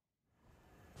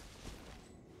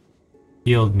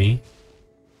 Healed me.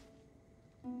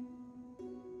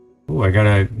 Oh, I got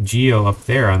a Geo up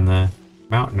there on the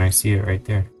mountain. I see it right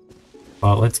there.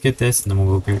 Well, let's get this and then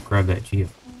we'll go grab that Geo.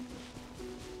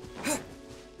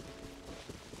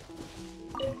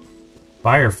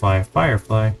 Firefly,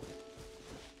 firefly.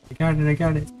 I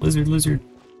got it. Lizard, lizard.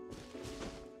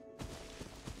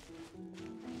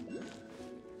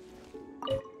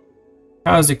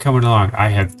 How's it coming along? I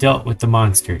have dealt with the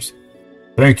monsters.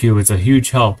 Thank you, it's a huge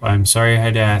help. I'm sorry I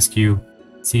had to ask you.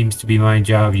 Seems to be my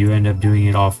job, you end up doing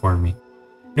it all for me.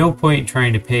 No point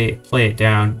trying to play it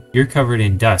down. You're covered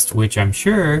in dust, which I'm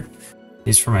sure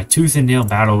is from a tooth and nail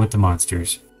battle with the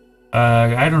monsters.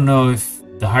 I don't know if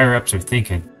the higher-ups are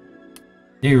thinking.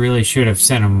 They really should have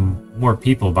sent them more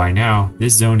people by now.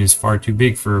 This zone is far too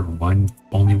big for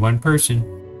only one person.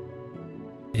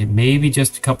 It may be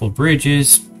just a couple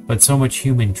bridges, but so much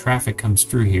human traffic comes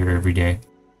through here every day.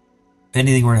 If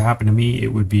anything were to happen to me,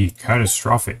 it would be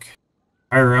catastrophic.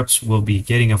 Higher-ups will be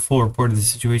getting a full report of the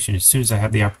situation as soon as I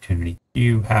have the opportunity.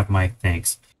 You have my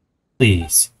thanks.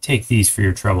 Please, take these for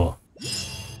your trouble.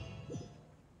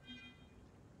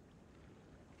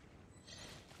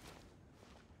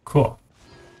 Cool.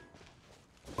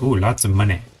 Ooh, lots of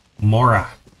money. Mora.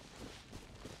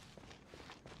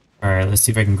 Alright, let's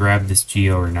see if I can grab this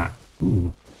Geo or not.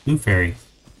 Ooh, blue fairy.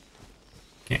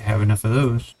 Can't have enough of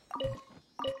those.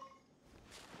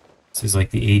 This is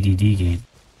like the ADD game.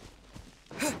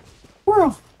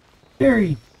 Squirrel!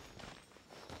 Fairy!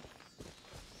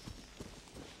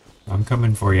 I'm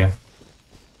coming for you.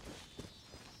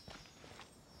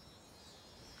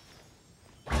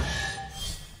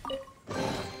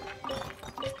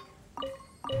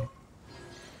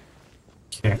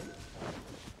 Okay.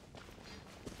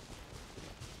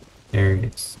 There it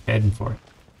is. Heading for it.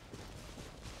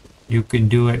 You can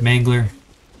do it, Mangler.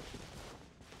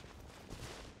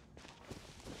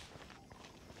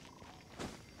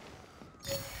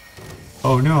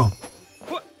 Oh no.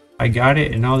 I got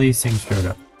it and all these things showed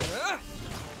up.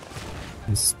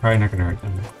 This is probably not gonna hurt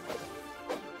them.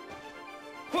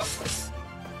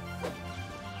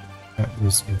 That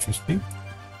was interesting.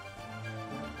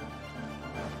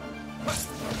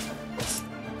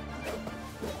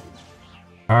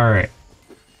 Alright.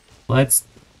 Let's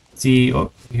see.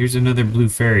 Oh, here's another blue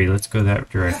fairy. Let's go that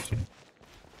direction.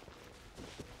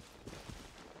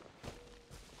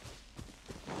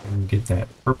 And get that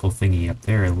purple thingy up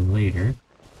there later.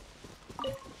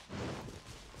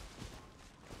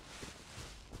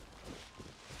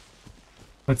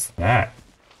 What's that?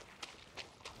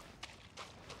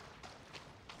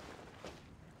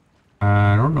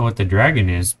 I don't know what the dragon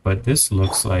is, but this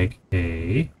looks like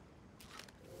a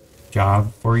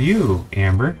job for you,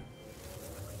 Amber.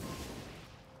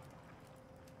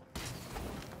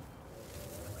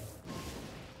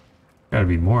 Gotta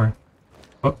be more.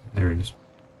 Oh, there it is.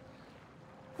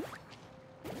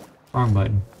 Wrong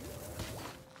button.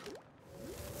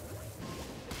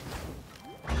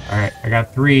 Alright, I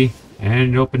got 3,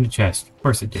 and it opened the chest. Of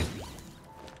course it did.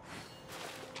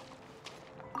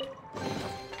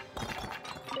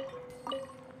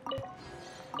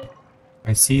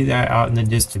 I see that out in the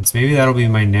distance. Maybe that'll be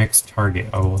my next target.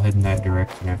 I will head in that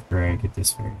direction after I get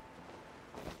this fairy.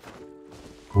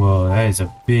 Whoa, that is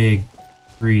a big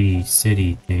free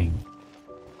city thing.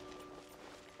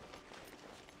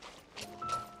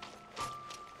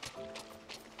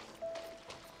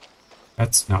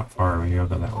 That's not far. Maybe I'll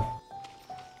go that way.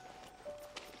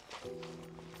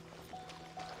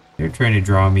 They're trying to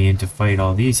draw me in to fight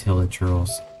all these hilichurls.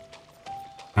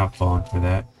 Not falling for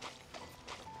that.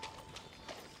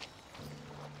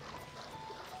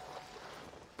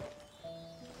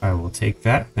 I will take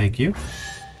that, thank you.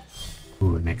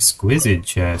 Ooh, an exquisite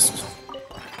chest.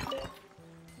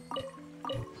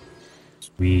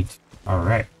 Sweet.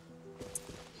 Alright.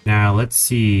 Now, let's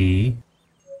see...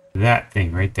 that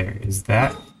thing right there. Is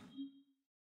that...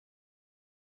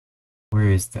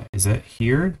 where is that? Is that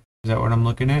here? Is that what I'm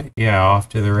looking at? Yeah, off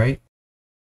to the right.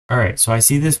 Alright, so I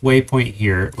see this waypoint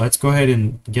here. Let's go ahead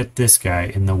and get this guy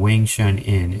in the Wangshu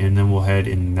Inn, and then we'll head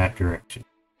in that direction.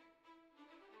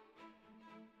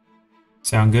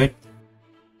 Sound good?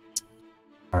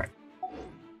 Alright.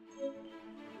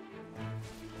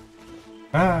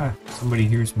 Ah, somebody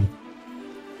hears me.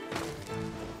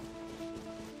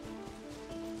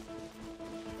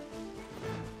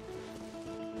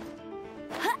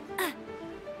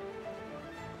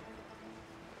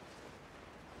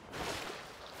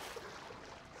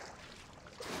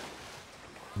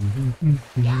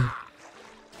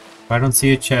 If I don't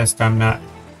see a chest, I'm not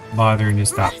bothering to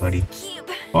stop, buddy.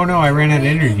 Oh no, I ran out of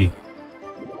energy.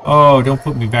 Oh, don't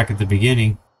put me back at the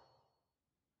beginning.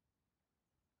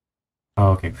 Oh,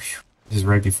 okay. This is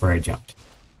right before I jumped.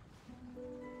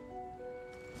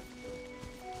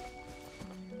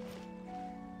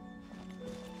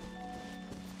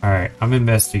 Alright, I'm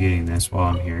investigating this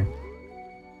while I'm here.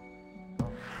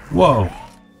 Whoa!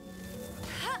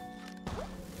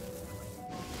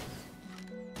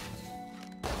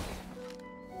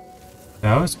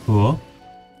 That was cool.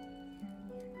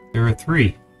 There were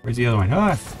 3. Where's the other one?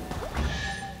 Ah!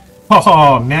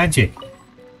 Oh, magic!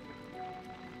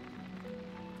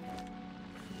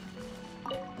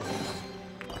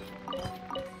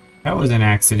 That was an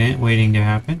accident waiting to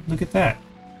happen. Look at that.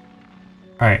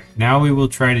 Alright, now we will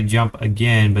try to jump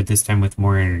again, but this time with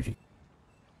more energy.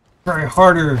 Try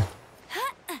harder!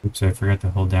 Oops, I forgot to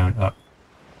hold down up.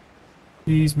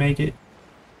 Please make it.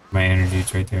 My energy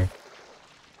is right there.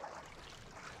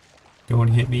 Don't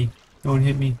hit me. Don't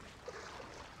hit me.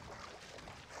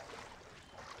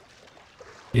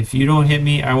 If you don't hit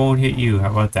me, I won't hit you. How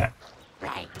about that?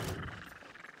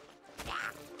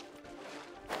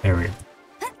 There we go.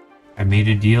 I made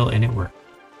a deal and it worked.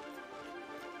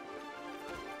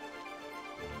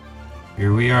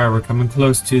 Here we are. We're coming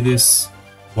close to this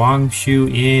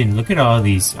Wangshu Inn. Look at all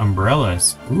these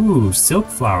umbrellas. Ooh, silk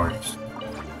flowers.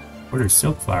 What are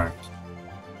silk flowers?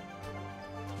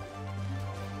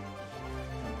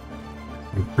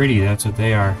 They're pretty, that's what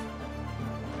they are.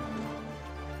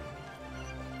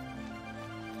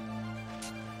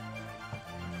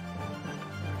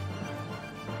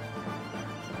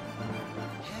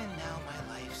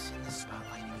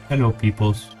 Hello,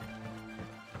 peoples.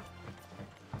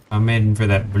 I'm heading for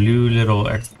that blue little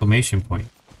exclamation point.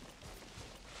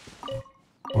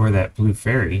 Or that blue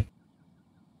fairy.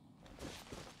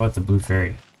 What, the blue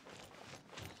fairy?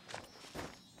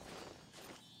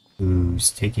 Who's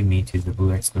taking me to the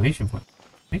blue exclamation point?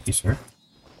 Thank you, sir.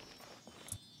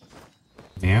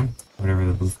 Ma'am, whatever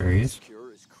the blue fairy is.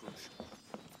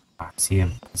 Ah, see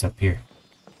him. He's up here.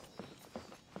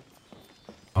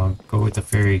 I'll go with the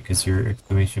fairy because your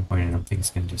exclamation point I don't think is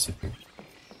going to disappear.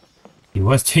 He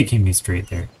was taking me straight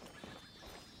there.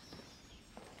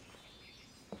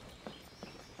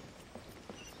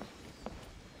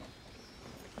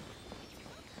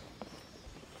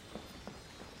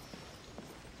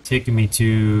 Taking me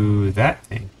to that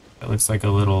thing. That looks like a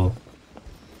little...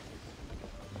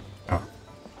 Oh.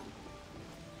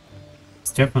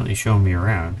 It's definitely showing me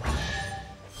around.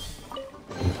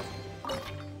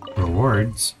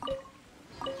 Rewards.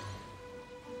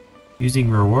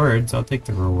 Using rewards, I'll take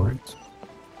the rewards.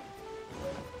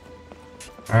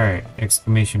 Alright,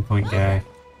 exclamation point guy.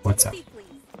 What's up?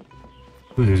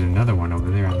 Ooh, there's another one over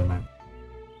there on the map.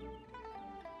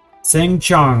 Seng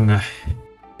Chong.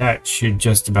 That should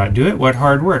just about do it. What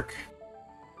hard work.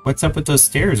 What's up with those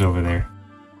stairs over there?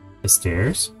 The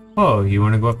stairs? Oh, you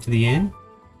want to go up to the inn?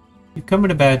 You've come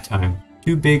at a bad time.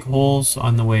 2 big holes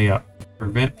on the way up. To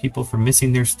prevent people from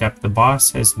missing their step, the boss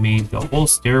has made the whole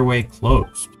stairway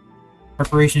closed.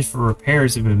 Preparations for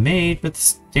repairs have been made, but the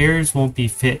stairs won't be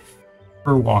fit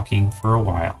for walking for a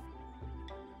while.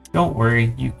 Don't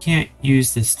worry, you can't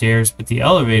use the stairs, but the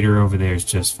elevator over there is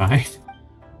just fine.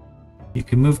 You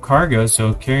can move cargo,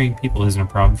 so carrying people isn't a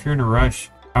problem. If you're in a rush,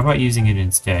 how about using it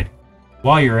instead?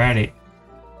 While you're at it,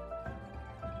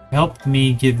 help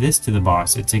me give this to the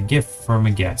boss. It's a gift from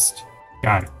a guest.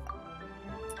 Got it.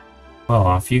 Well,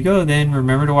 off you go then.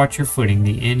 Remember to watch your footing.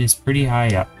 The inn is pretty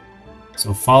high up,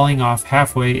 so falling off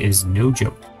halfway is no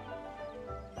joke.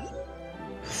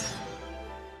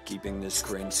 Keeping this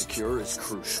crane secure is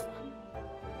crucial.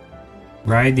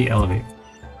 Ride the elevator.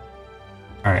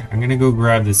 Alright, I'm gonna go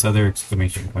grab this other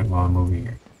exclamation point while I'm over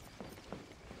here.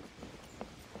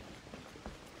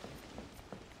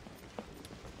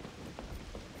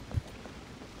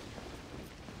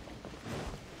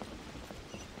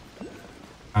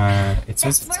 It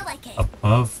says it's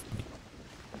above me.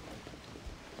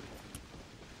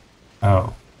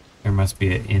 Oh, there must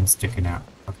be an inn sticking out.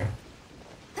 Okay.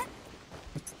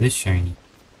 What's this shiny?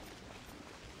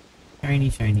 Shiny,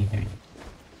 shiny, shiny.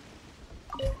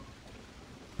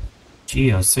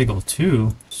 Geo Sigil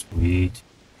 2? Sweet.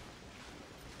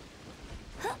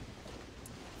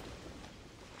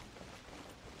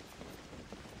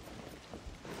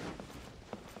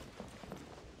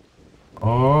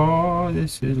 Oh,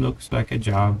 this looks like a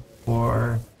job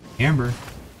for Amber.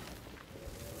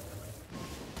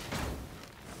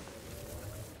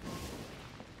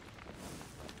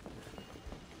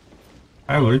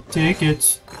 I will take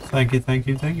it. Thank you, thank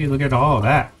you, thank you. Look at all of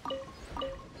that.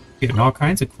 Getting all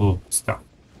kinds of cool stuff.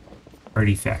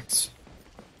 Artifacts.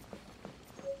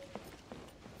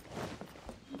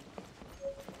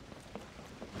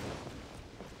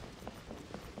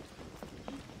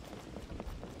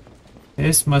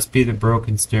 This must be the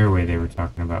broken stairway they were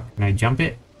talking about. Can I jump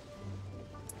it?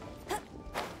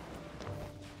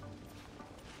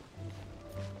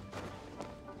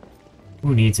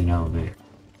 Who needs an elevator?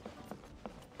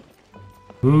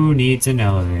 Who needs an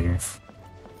elevator?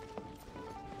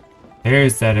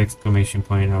 There's that exclamation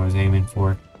point I was aiming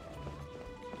for.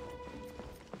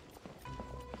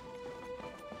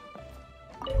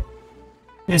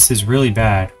 This is really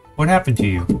bad. What happened to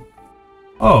you?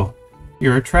 Oh,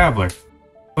 you're a traveler.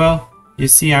 Well, you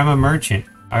see, I'm a merchant.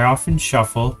 I often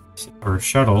shuttle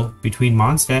between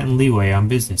Mondstadt and Liyue on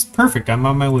business. Perfect, I'm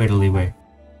on my way to Liyue.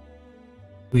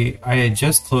 I had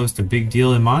just closed a big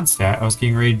deal in Mondstadt. I was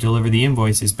getting ready to deliver the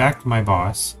invoices back to my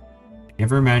boss. I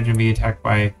never imagined being attacked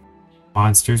by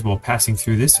monsters while passing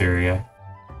through this area.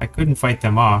 I couldn't fight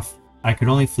them off. I could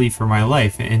only flee for my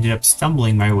life and ended up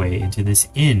stumbling my way into this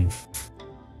inn.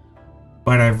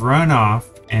 But I've run off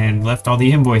and left all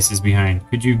the invoices behind.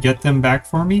 Could you get them back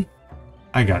for me?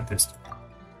 I got this.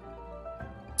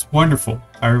 It's wonderful.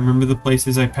 I remember the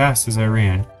places I passed as I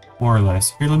ran, more or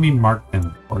less. Here, let me mark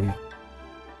them for you.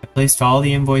 I've placed all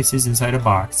the invoices inside a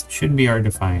box. It shouldn't be hard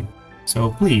to find.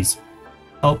 So please,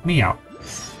 help me out.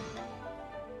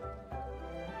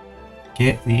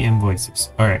 Get the invoices.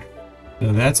 Alright,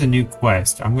 so that's a new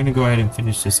quest. I'm going to go ahead and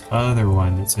finish this other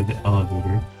one that's at the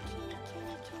elevator.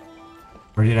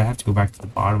 Or did I have to go back to the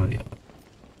bottom of the elevator?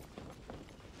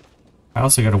 I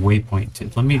also got a waypoint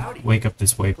to... Let me wake up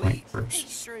this waypoint first.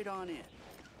 Straight on in.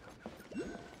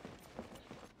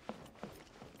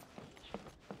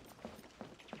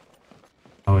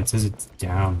 Oh, it says it's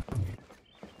down.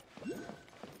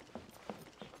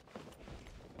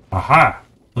 Aha!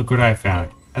 Look what I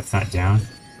found. That's not down.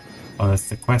 Oh, that's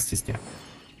the quest is down.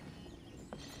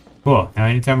 Cool. Now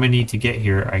anytime I need to get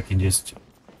here, I can just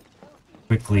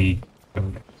quickly go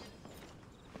there.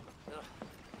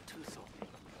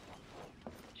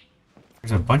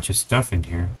 There's a bunch of stuff in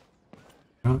here.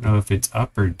 I don't know if it's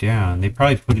up or down. They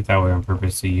probably put it that way on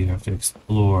purpose so you have to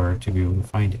explore to be able to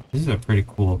find it. This is a pretty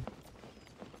cool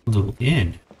little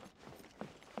inn.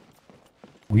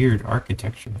 Weird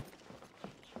architecture.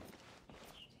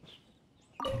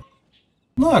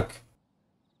 Look!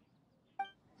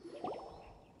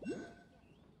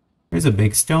 There's a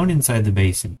big stone inside the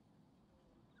basin.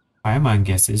 Paimon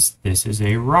guesses this is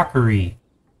a rockery.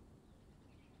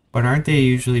 But aren't they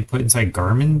usually put inside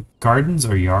gardens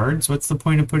or yards? What's the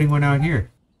point of putting one out here?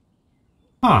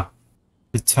 Huh.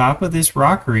 The top of this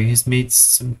rockery has made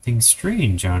something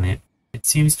strange on it. It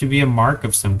seems to be a mark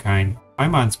of some kind.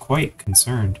 Paimon's quite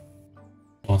concerned.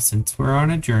 Well, since we're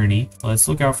on a journey, let's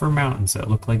look out for mountains that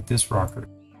look like this rockery.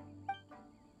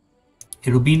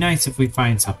 It'll be nice if we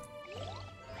find something.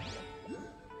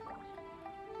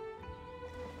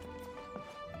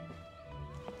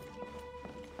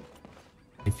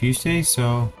 If you say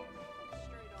so.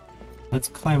 Let's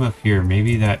climb up here.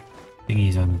 Maybe that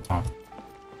thingy's on the top.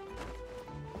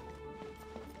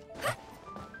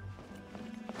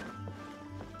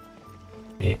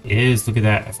 It is. Look at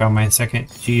that. I found my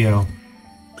second geo.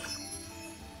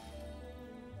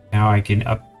 Now I can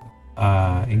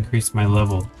increase my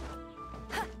level.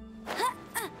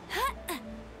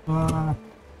 I'm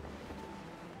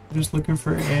just looking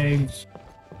for eggs.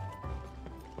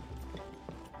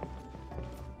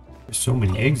 There's so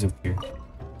many eggs up here.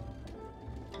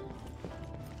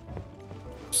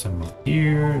 Some up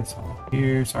here, some up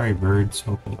here. Sorry, birds.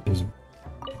 Hope it doesn't.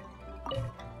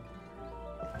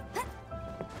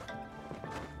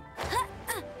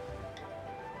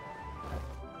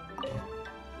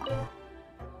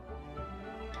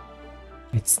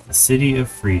 It's the city of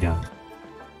freedom.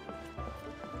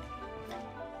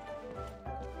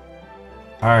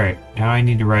 Alright, now I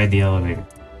need to ride the elevator.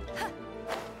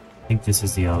 I think this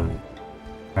is the elevator.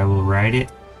 I will ride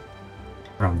it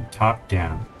from top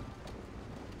down.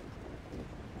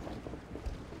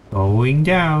 Going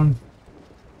down.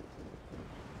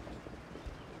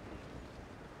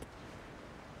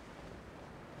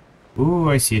 Ooh,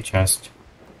 I see a chest.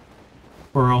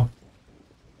 Squirrel.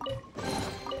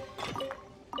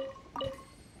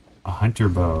 A hunter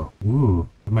bow. Ooh,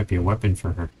 that might be a weapon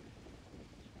for her.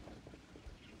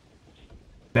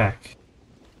 Back.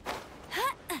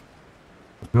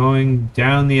 Going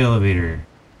down the elevator.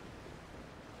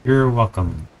 You're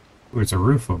welcome. Ooh, there's a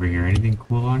roof over here. Anything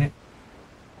cool on it?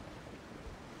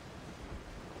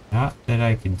 Not that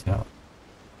I can tell.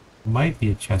 Might be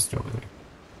a chest over there.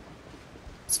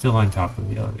 Still on top of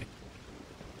the elevator.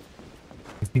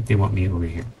 I think they want me over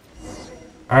here.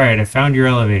 Alright, I found your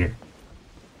elevator.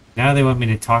 Now they want me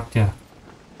to talk to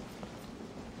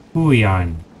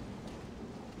Huion.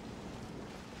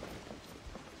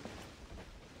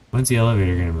 When's the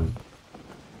elevator gonna move?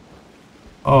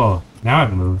 Oh, now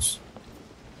it moves.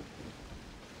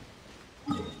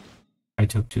 I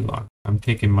took too long. I'm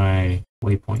taking my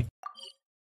waypoint.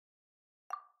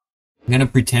 I'm gonna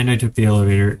pretend I took the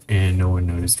elevator and no one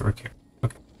noticed or cared.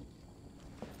 Okay.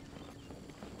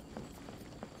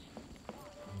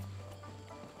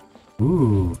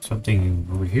 Ooh, something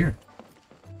over here.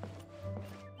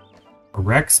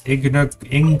 Rex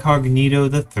Incognito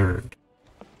the Third.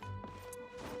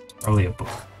 Probably a book.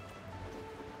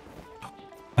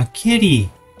 A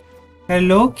kitty.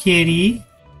 Hello, kitty.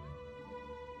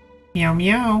 Meow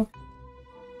meow.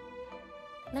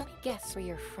 Let me guess where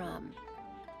you're from.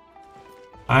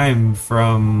 I'm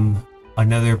from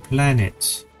another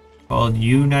planet called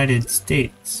United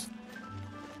States.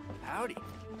 Howdy.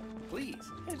 Please,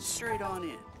 head straight on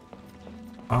in.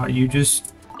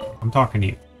 I'm talking to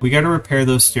you. We gotta repair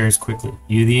those stairs quickly.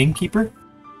 You the innkeeper?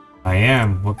 I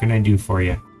am. What can I do for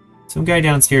you? Some guy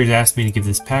downstairs asked me to give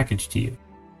this package to you.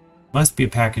 Must be a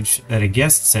package that a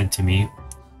guest sent to me.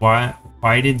 Why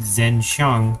did Zhen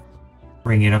Xiang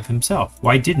bring it up himself.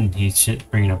 Why didn't he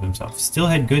bring it up himself? Still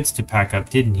had goods to pack up,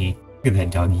 didn't he? Look at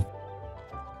that doggy.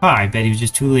 I bet he was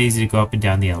just too lazy to go up and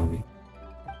down the elevator.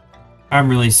 I'm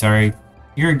really sorry.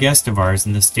 You're a guest of ours,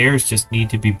 and the stairs just need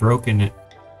to be broken.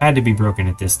 Had to be broken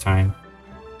at this time.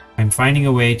 I'm finding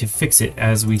a way to fix it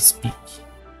as we speak.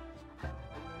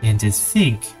 And to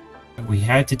think that we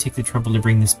had to take the trouble to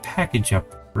bring this package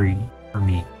up for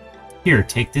me. Here,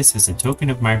 take this as a token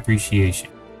of my appreciation.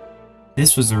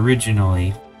 This was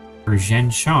originally for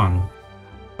Genshin,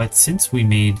 but since he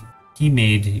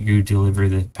made you deliver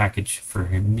the package for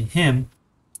him,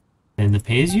 then the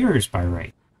pay is yours by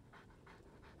right.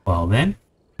 Well then,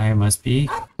 I must be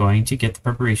going to get the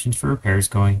preparations for repairs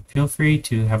going. Feel free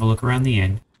to have a look around the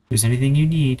inn. If there's anything you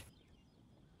need,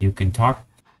 you can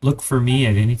look for me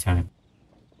at any time.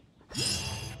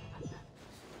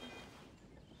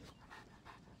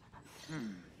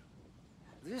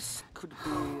 This could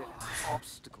be an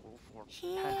obstacle for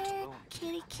Here,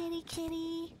 kitty, kitty,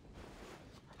 kitty.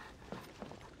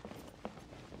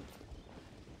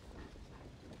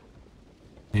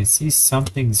 I see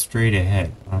something straight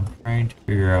ahead. I'm trying to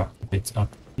figure out if it's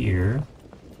up here.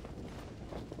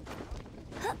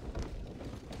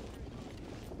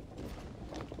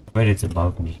 But it's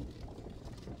above me.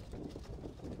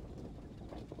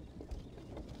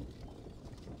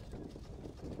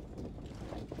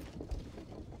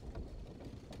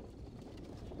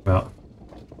 Well,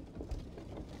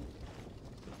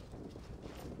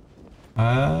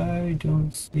 I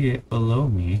don't see it below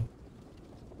me.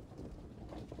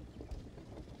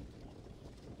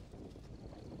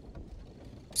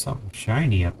 Something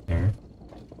shiny up there.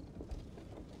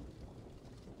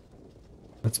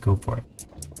 Let's go for it.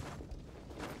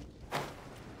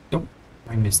 Nope,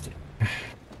 I missed it.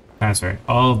 That's right.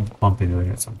 I'll bump into it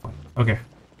at some point. Okay.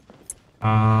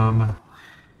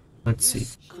 Let's see.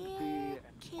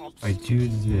 If I do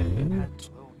this,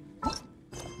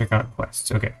 check out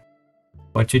quests. Okay.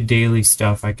 Bunch of daily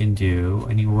stuff I can do.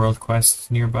 Any world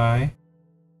quests nearby?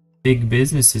 Big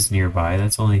business is nearby.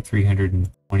 That's only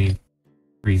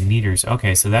 323 meters.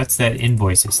 Okay, so that's that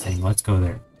invoices thing. Let's go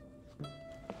there.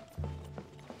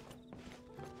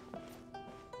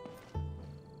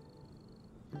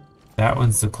 That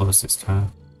one's the closest, huh?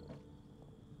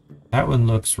 That one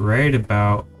looks right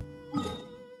about...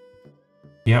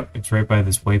 Yep, it's right by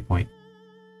this waypoint.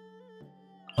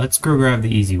 Let's go grab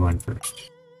the easy one first.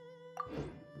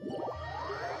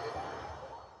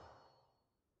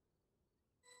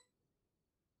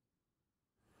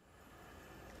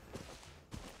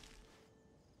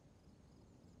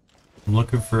 I'm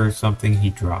looking for something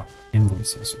he dropped.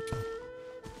 Invoices or something.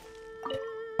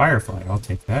 Firefly, I'll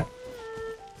take that.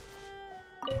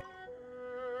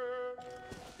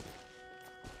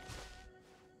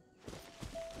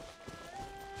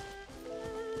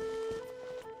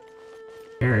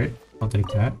 Carrot, I'll take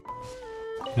that.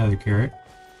 Another carrot.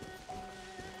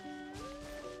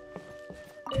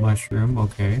 Mushroom,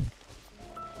 okay.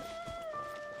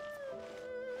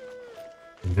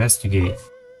 Investigate.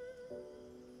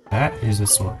 That is a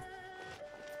sword.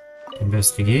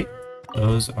 Investigate.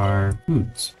 Those are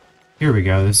foods. Here we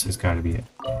go, this has got to be it.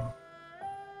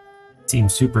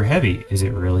 Seems super heavy. Is it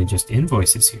really just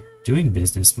invoices here? Doing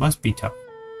business must be tough.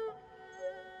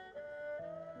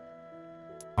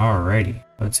 Alrighty,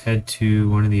 let's head to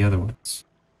one of the other ones.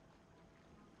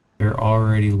 They're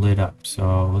already lit up,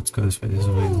 so let's go this way. This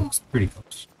way looks pretty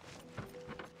close.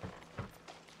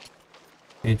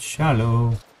 It's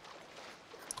shallow.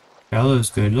 Shallow's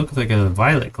good. Looks like a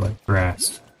violet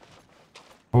grass.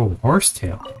 Oh,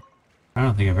 horsetail. I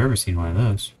don't think I've ever seen one of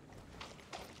those.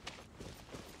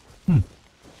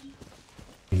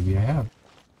 Maybe I have.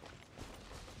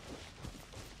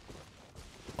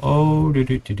 Oh,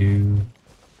 do.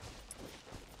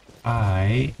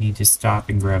 I need to stop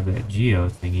and grab that geo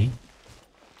thingy.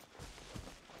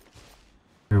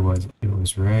 Where was it? It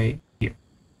was right here.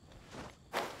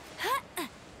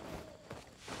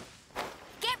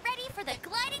 Get ready for the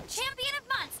gliding champion of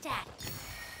Mondstadt.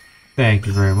 Thank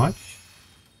you very much.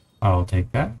 I'll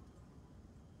take that.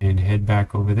 And head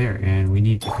back over there. And we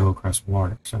need to go across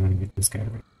water, so I'm going to get this guy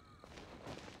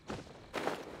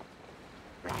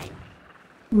right.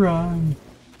 Run!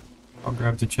 I'll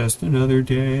grab the chest another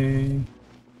day.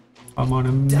 I'm on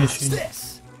a mission.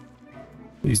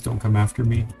 Please don't come after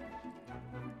me.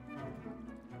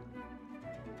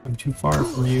 I'm too far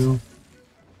from you.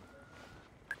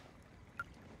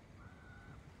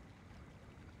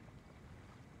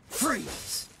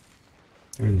 Freeze!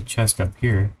 There's a chest up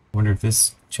here. Wonder if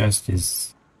this chest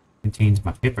contains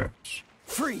my papers.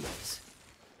 Freeze!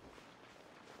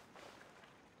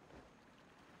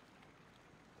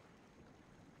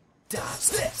 Dodge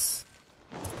this!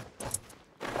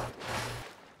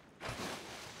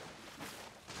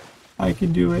 I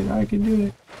can do it, I can do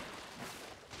it.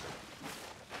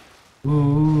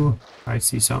 Ooh, I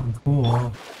see something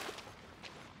cool.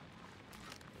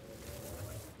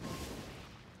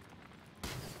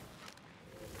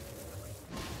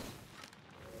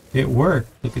 It worked.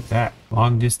 Look at that.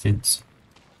 Long distance.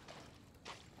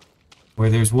 Where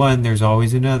there's one, there's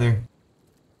always another.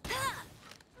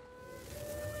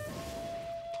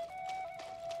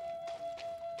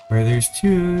 Where there's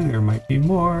two, there might be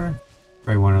more.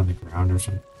 Probably one on the ground or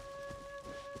something.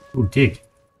 Ooh, dig.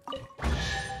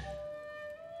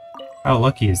 How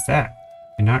lucky is that?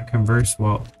 Cannot converse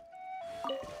while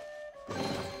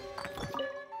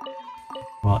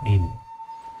aiming.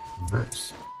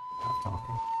 Converse. Not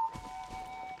talking.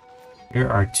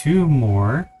 There are two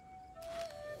more.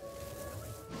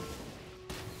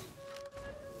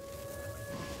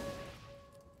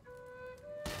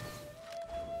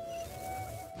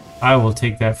 I will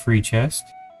take that free chest.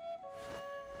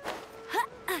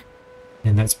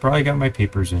 And that's probably got my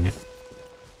papers in it.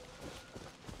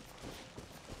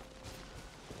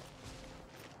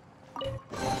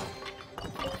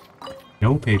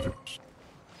 No papers.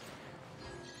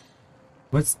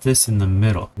 What's this in the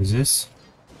middle? Is this?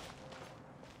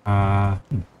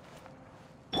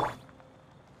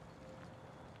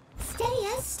 Steady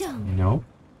as stone. Nope.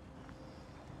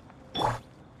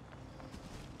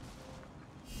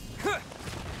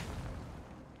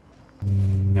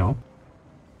 No.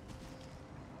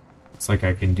 It's like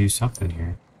I can do something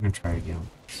here. I'm gonna try again.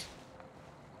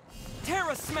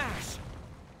 Terra smash!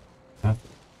 Nothing.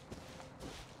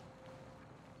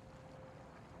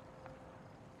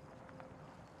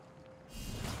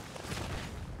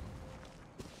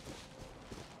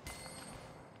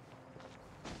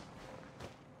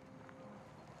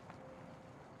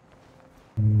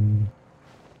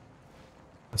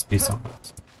 Must be something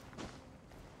else.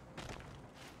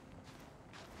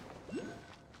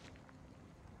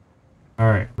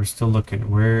 Alright, we're still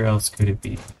looking. Where else could it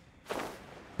be?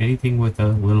 Anything with a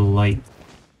little light.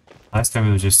 Last time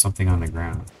it was just something on the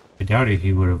ground. I doubt if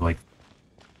he would have, like,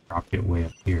 dropped it way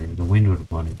up here. The wind would have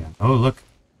blown it down. Oh, look!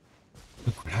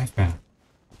 Look what I found.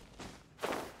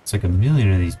 It's like a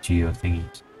million of these geo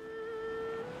thingies.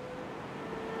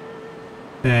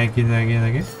 Thank you, thank you,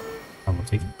 thank you. I will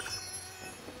take it.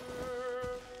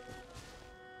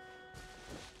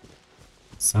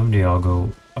 Someday I'll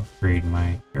go upgrade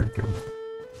my character.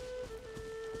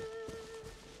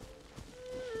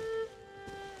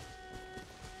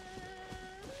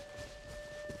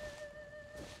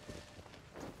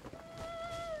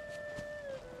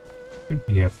 Could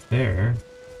be up there.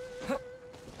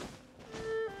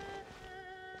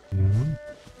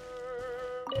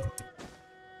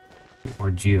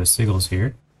 More geo sigils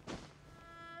here.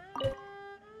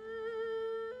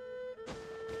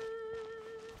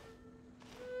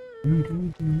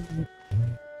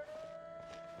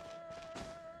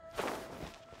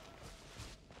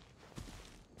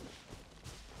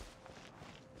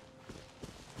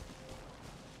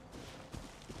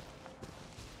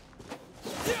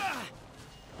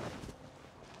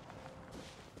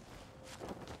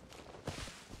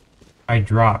 I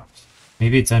dropped.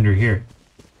 Maybe it's under here.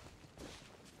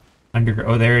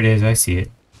 Oh, there it is. I see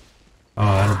it. Oh,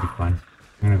 that'll be fun.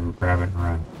 I'm gonna go grab it and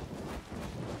run.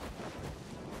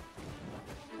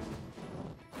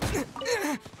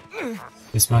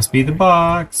 This must be the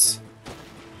box.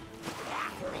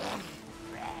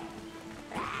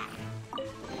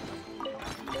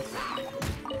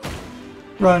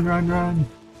 Run, run, run.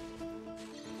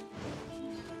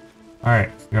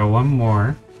 Alright, got one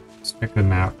more. Let's check the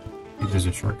map. There's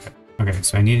a shortcut. Okay,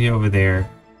 so I need to go over there.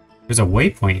 There's a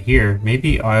waypoint here.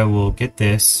 Maybe I will get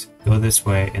this, go this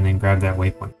way, and then grab that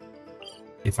waypoint.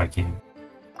 If I can.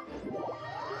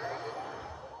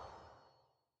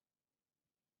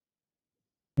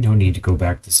 No need to go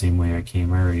back the same way I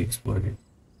came. I already explored it.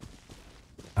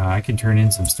 I can turn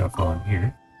in some stuff while I'm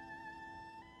here.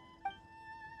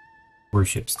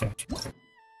 Worship statue.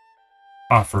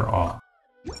 Offer all.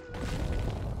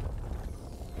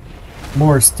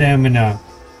 More stamina.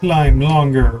 Climb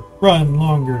longer. Run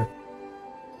longer.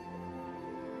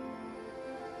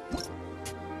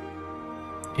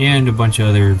 And a bunch of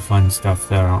other fun stuff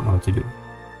that I don't know what to do.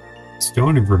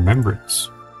 Stone of Remembrance.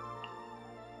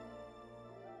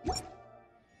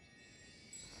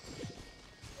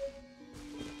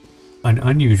 An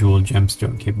unusual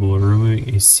gemstone capable of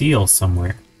removing a seal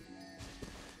somewhere.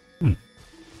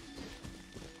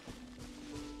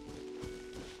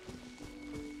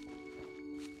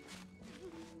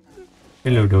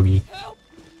 Hello, doggy.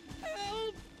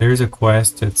 There's a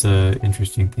quest that's a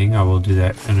interesting thing. I will do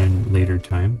that in a later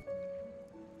time.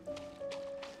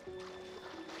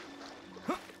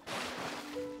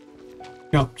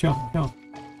 Jump, jump, jump.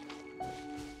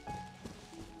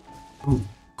 Ooh,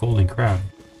 golden crab.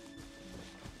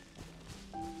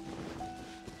 I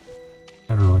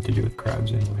don't know what to do with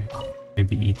crabs anyway.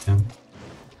 Maybe eat them.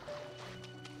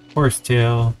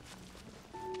 Horsetail.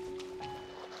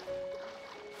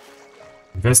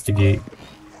 Investigate.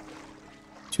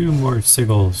 2 more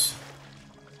sigils.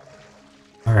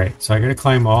 Alright, so I gotta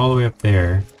climb all the way up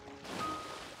there.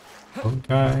 Don't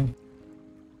die.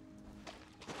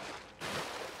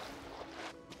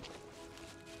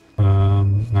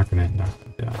 Not gonna knock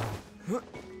it down.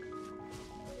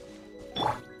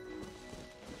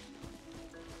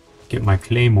 Get my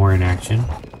claymore in action.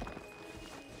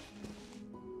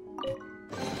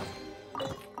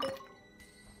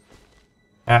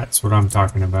 That's what I'm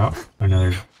talking about.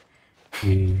 Another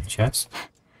chest.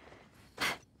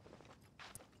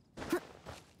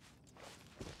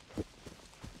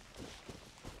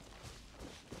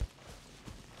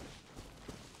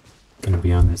 Gonna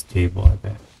be on this table, I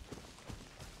bet.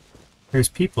 There's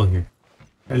people here.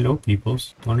 Hello,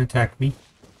 peoples. Don't attack me.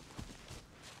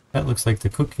 That looks like the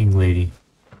cooking lady.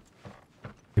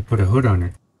 They put a hood on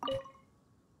her.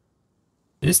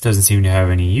 This doesn't seem to have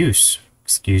any use.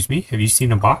 Excuse me, have you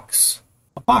seen a box?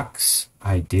 A box!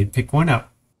 I did pick one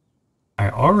up. I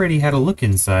already had a look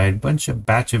inside. Batch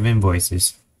of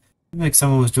invoices. Seemed like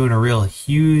someone was doing a real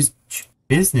huge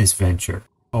business venture.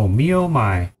 Oh me, oh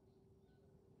my.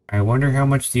 I wonder how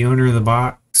much the owner of the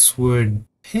box would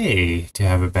pay to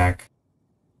have it back.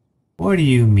 What do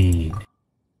you mean?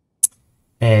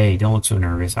 Hey, don't look so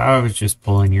nervous. I was just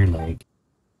pulling your leg.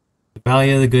 The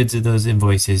value of the goods of those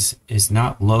invoices is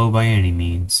not low by any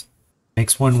means.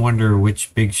 Makes one wonder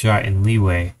which big shot in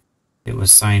leeway it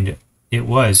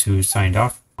was who signed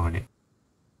off on it.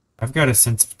 I've got a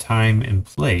sense of time and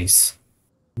place.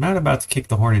 I'm not about to kick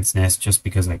the hornet's nest just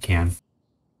because I can.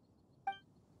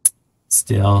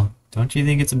 Still, don't you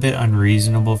think it's a bit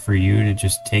unreasonable for you to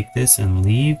just take this and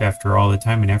leave after all the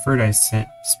time and effort I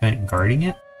spent guarding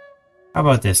it? How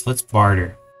about this? Let's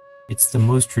barter. It's the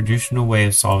most traditional way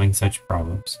of solving such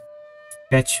problems.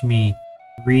 Fetch me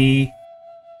 3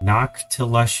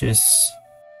 noctiluscious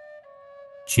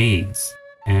jades,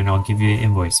 and I'll give you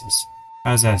invoices.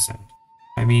 How's that sound?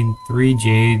 I mean, 3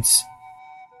 jades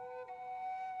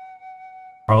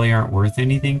probably aren't worth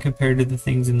anything compared to the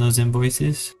things in those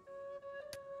invoices.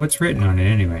 What's written on it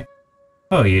anyway?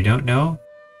 Oh, you don't know?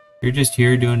 You're just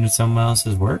here doing someone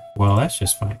else's work? Well, that's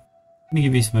just fine. Let me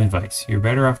give you some advice. You're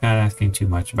better off not asking too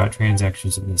much about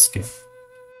transactions in this skiff.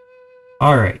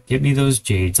 Alright, get me those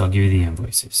jades, I'll give you the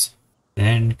invoices.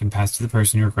 Then you can pass to the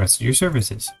person who requested your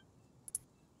services.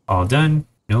 All done,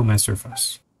 no mess or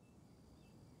fuss.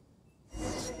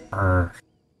 Arr.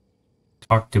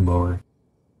 Talk to Boer.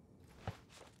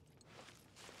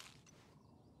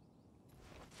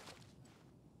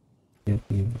 Get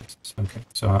the invoices. Okay,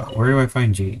 so where do I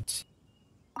find jades?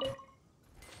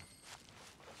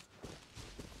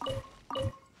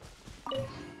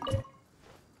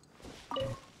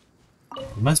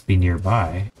 It must be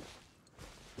nearby.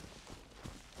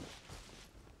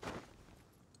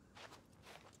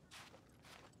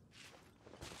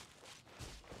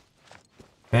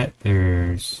 Bet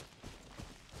there's...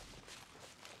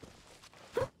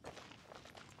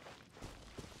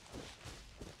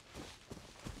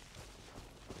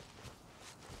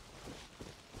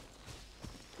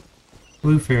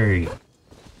 Blue Fairy.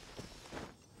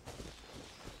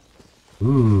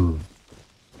 Ooh.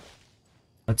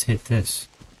 Let's hit this.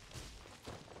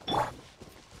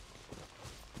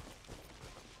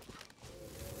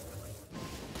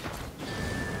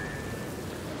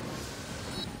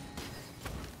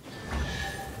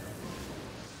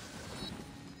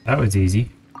 That was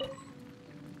easy.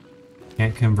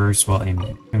 Can't converse while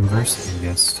aiming. Converse, I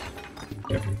guess.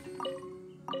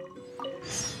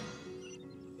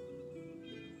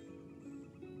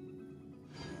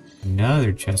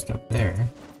 Another chest up there.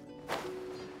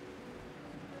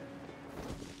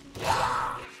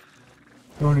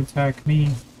 Don't attack me.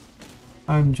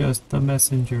 I'm just the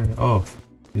messenger. Oh,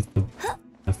 it's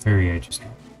the fairy I just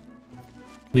got.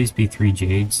 Please be 3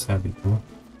 jades. That'd be cool.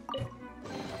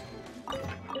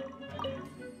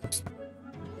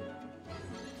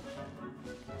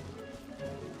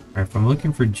 Alright, if I'm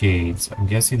looking for jades, I'm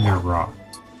guessing they're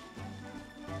rocks.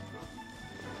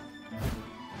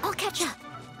 I'll catch up.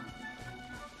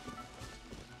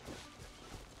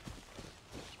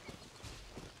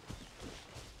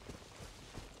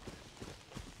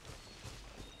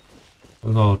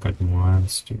 Those all look like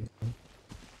monsters.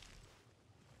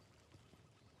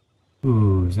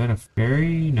 is that a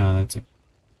fairy? No, that's a...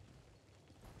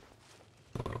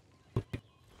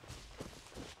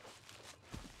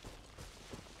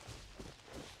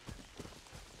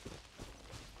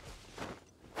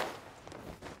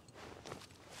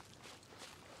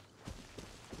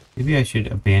 Maybe I should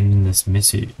abandon this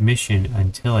mission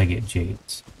until I get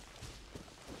jades.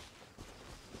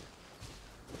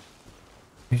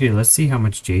 Actually, let's see how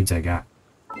much jades I got.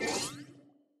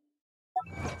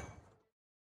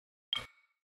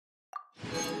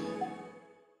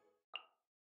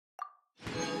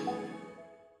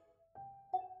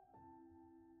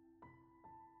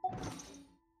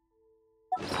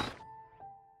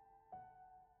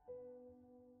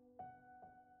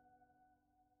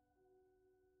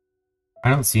 I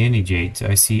don't see any jades.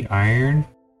 I see iron.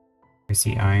 I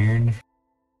see iron.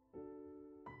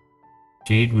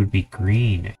 Jade would be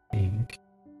green, I think.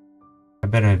 I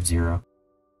bet I have 0.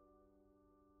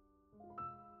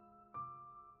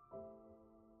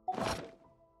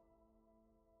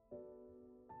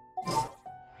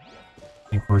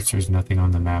 And of course, there's nothing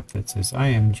on the map that says, I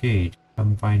am Jade.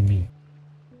 Come find me.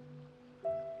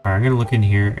 Alright, I'm gonna look in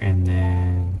here and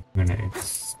then I'm gonna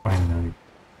find another.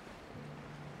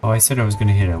 Oh, I said I was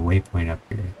gonna hit a waypoint up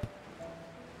here.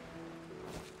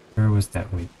 Where was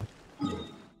that waypoint?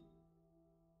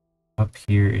 Up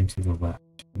here and to the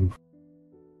left.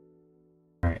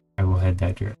 Alright, I will head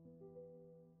that direction.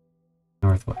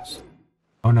 Northwest.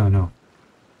 Oh, no.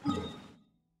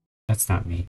 That's not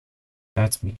me.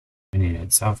 That's me. I need to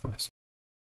head southwest.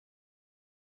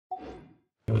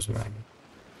 Shows what I need.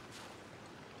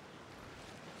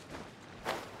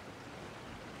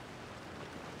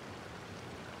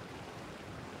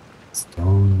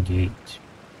 Stone Gate.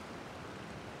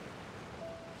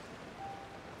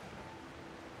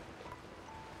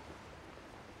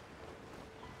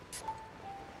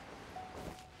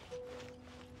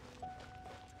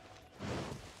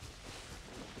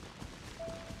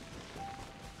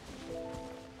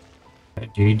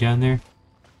 That jade down there?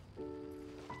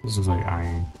 This looks like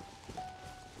iron.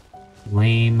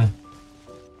 Lame.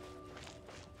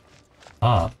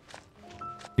 Up.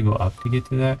 To go up to get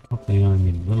to that? Hopefully I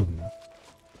only need a little bit.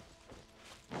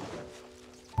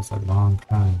 That's a long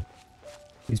time.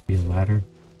 Please be a ladder.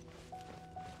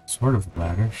 Sort of a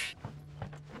ladder.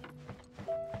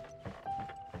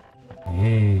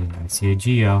 Hey, I see a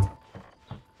Geo.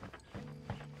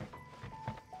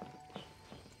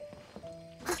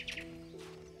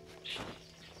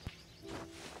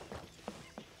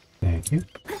 Thank you.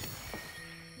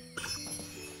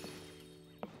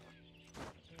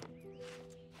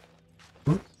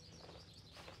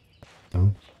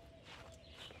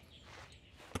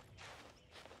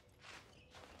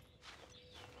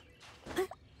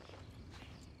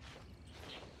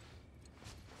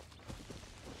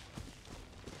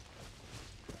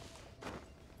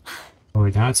 Oh,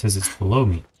 now it says it's below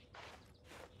me.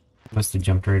 Must have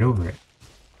jumped right over it.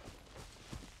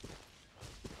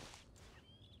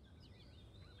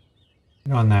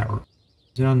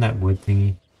 Is it on that wood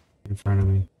thingy in front of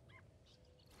me?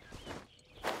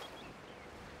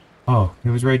 Oh, it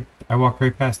was right. I walked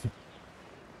right past it.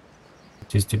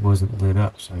 It wasn't lit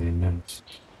up, so I didn't notice.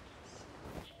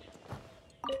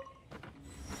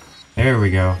 There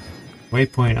we go.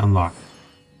 Waypoint unlocked.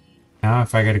 Now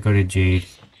if I gotta go to Jade.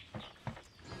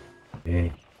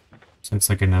 Okay. This looks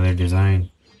like another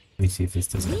design. Let me see if this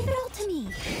doesn't. Leave it all to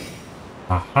me.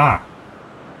 Aha!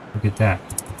 Look at that.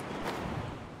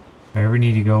 If I ever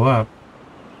need to go up,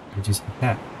 I just hit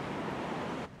that.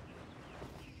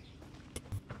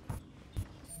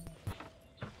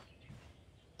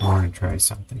 I want to try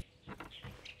something.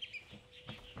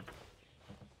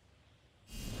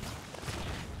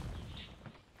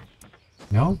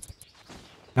 No?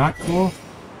 Not cool?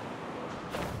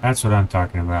 That's what I'm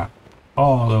talking about.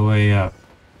 All the way up.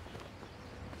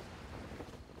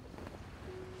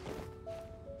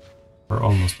 Or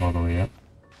almost all the way up.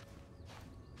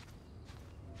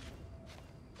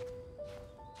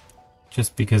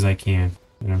 Just because I can,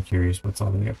 and I'm curious what's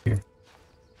all the way up here.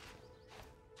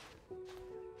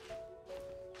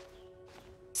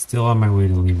 Still on my way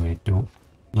to Leeway, don't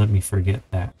let me forget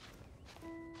that.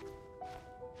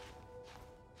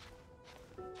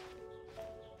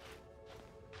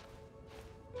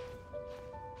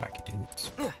 I can do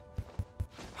this.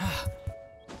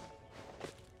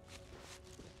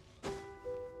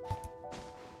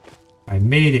 I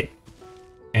made it!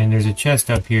 And there's a chest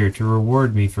up here to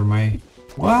reward me for my...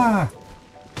 Wah!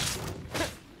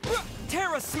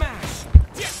 Terra Smash!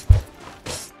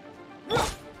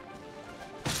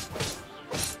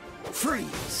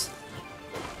 Freeze!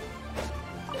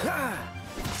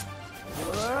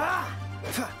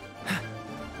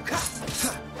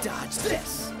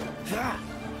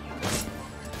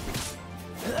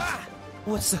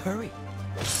 What's the hurry?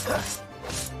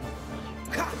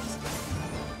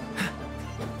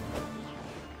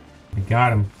 I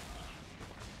got him.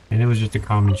 And it was just a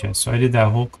common chest. So I did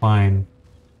that whole climb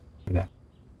for that.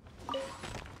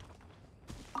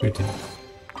 Good to know.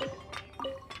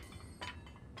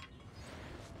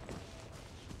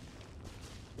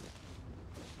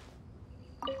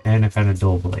 And I found a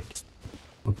dull blade.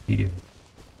 What do you do?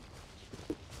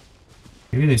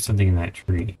 Maybe there's something in that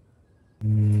tree.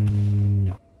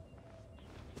 No.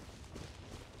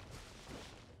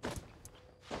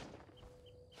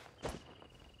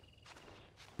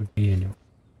 Would be a no.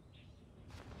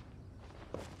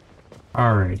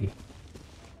 Alrighty.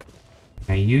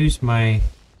 I use my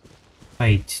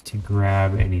height to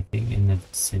grab anything in the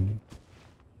vicinity.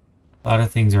 A lot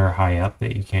of things are high up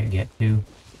that you can't get to.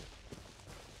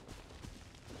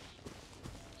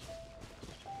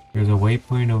 There's a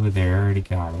waypoint over there, I already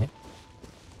got it.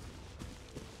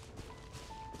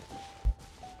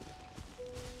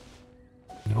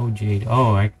 No jade.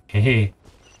 Oh, hey.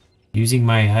 Using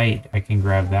my height, I can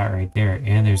grab that right there.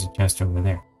 And there's a chest over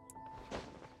there.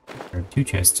 Grab 2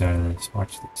 chests out of this.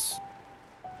 Watch this.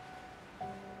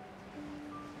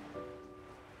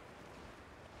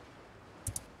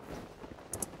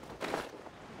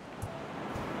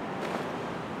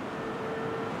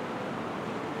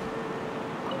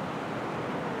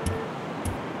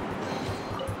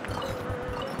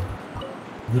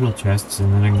 Little chests,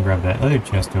 and then I can grab that other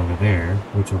chest over there,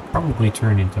 which will probably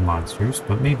turn into monsters,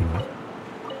 but maybe not.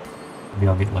 Maybe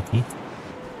I'll get lucky.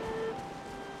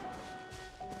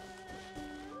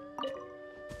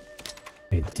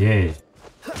 It did.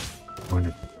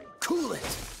 Wonderful. Cool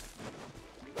it.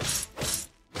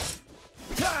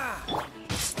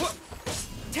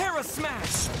 Terra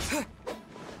smash.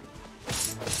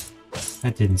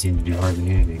 That didn't seem to do hardly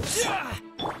anything.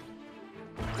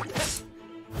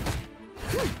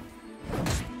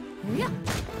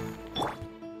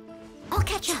 I'll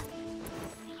catch up.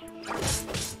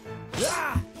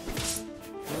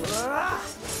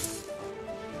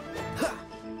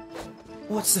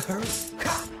 What's the hurry?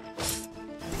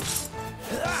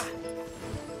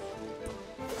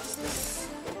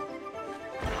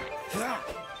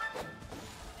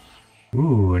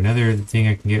 Ooh, another thing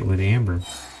I can get with Amber.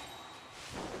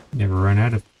 Never run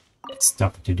out of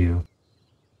stuff to do.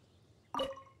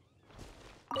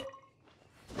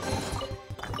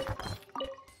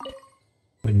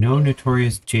 But no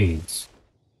notorious jades.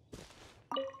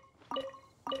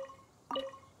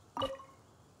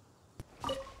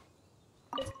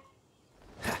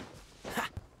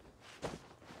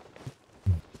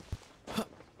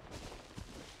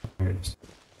 There it is.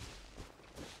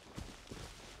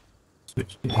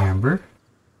 Switch to Amber.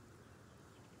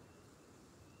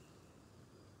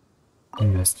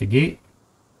 Investigate.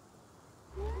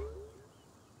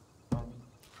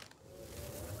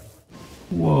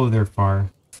 Whoa, they're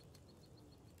far.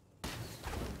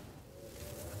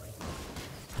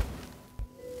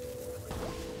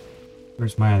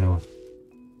 Where's my other one?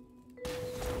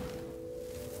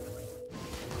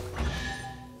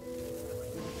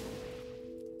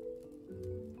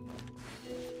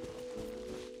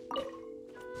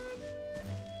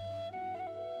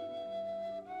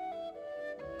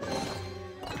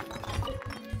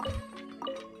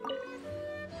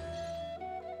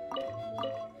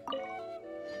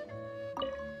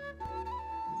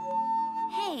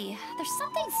 Hey, there's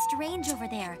something strange over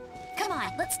there. Come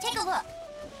on, let's take a look.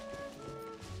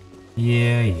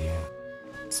 Yeah.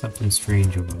 Something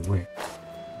strange over where?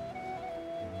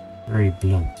 Very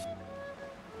blunt.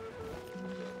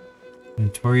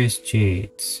 Notorious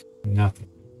jades. Nothing.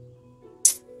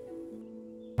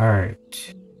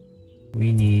 Alright.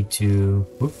 We need to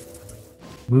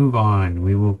move on.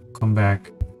 We will come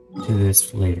back to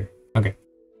this later. Okay.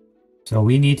 So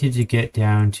we needed to get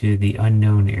down to the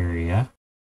unknown area.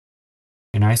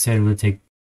 And I said we'll take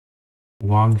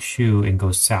Wangshu and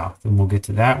go south. And we'll get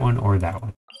to that one or that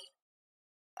one.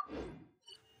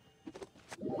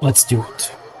 Let's do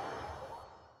it.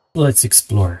 Let's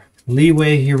explore.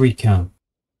 Leeway, here we come.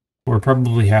 We're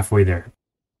probably halfway there.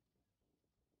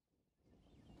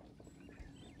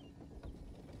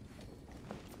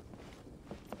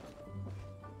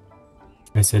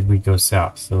 I said we'd go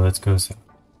south, so let's go south.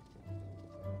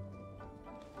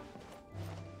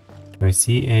 Do I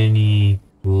see any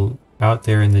out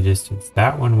there in the distance?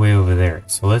 That one way over there.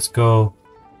 So let's go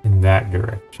in that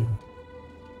direction.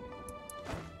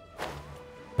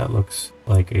 That looks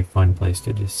like a fun place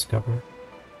to discover.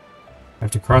 I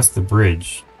have to cross the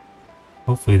bridge.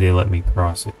 Hopefully they let me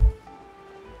cross it.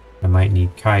 I might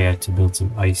need Kaya to build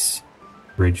some ice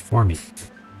bridge for me.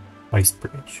 Ice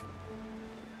bridge.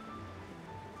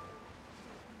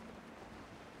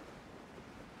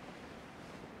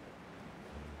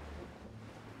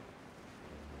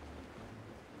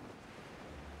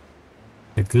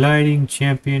 The gliding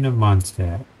champion of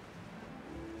Mondstadt.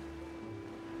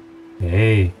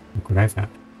 Hey, look what I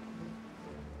found.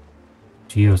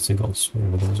 Geosigils,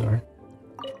 whatever those are.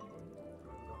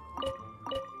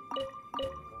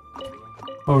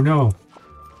 Oh no!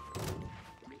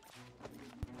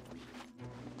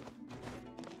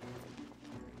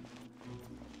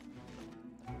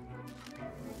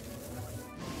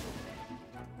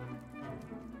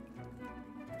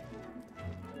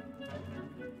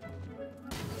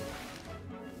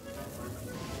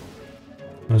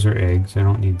 Those are eggs, I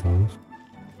don't need those.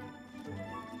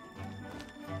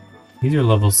 These are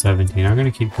level 17. I'm gonna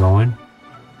keep going.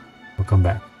 We'll come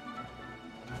back.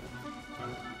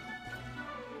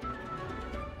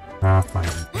 Ah, fine.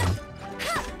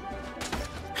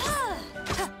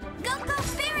 Go,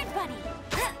 Spirit Buddy!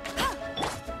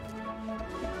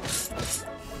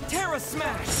 Terra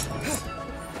Smash!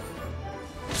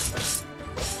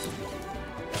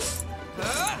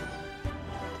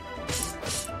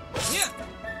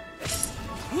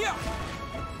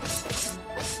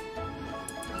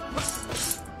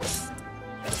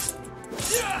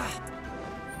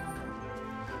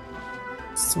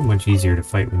 It's so much easier to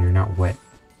fight when you're not wet.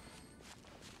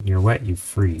 When you're wet, you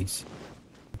freeze.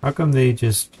 How come they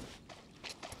just...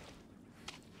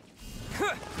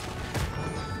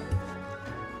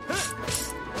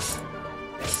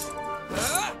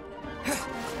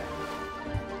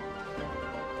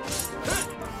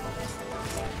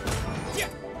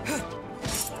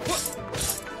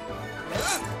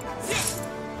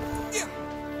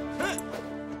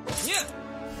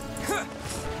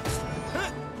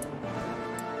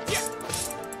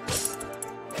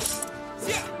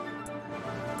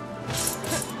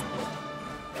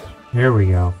 There we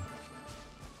go.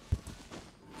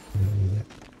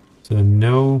 So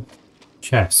no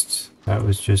chests. That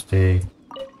was just a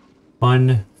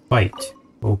fun fight.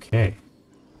 Okay.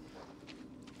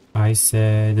 I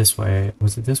said this way.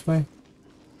 Was it this way?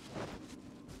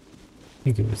 I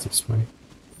think it was this way.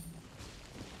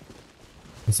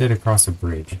 I said across a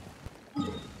bridge.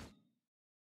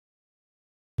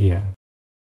 Yeah.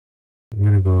 I'm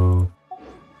gonna go...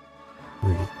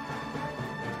 Wait.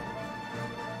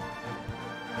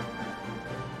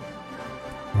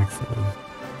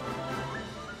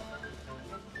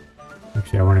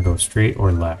 Actually, I want to go straight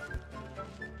or left.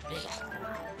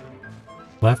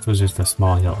 Left was just a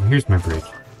small hill. Here's my bridge.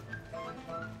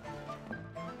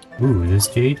 Ooh, this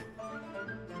jade?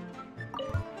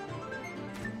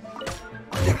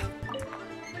 Yeah.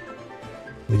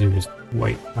 These are just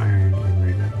white iron and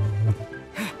red iron. Okay.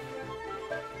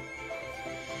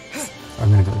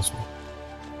 I'm gonna go this way.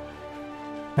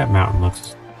 That mountain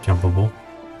looks jumpable.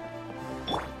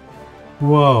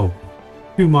 Whoa!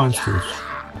 2 monsters.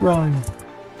 Run!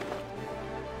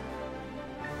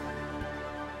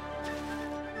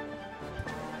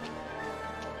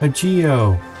 A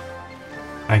Geo!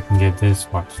 I can get this.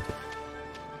 Watch this.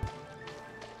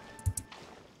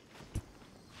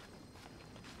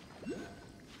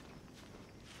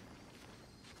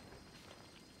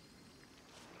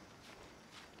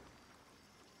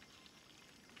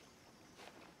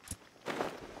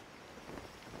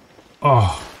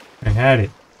 Oh, I had it.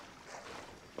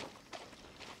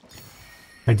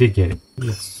 I did get it.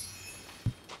 Yes.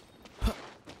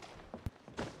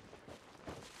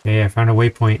 Okay, I found a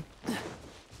waypoint.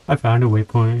 I found a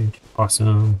waypoint.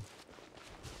 Awesome.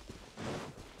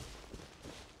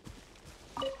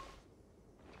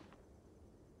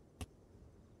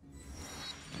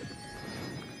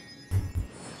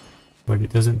 But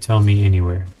it doesn't tell me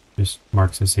anywhere. Just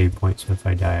marks a save point, so if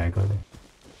I die, I go there.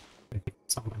 I think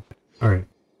it's something like that. Alright.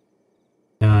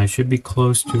 Now I should be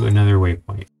close to another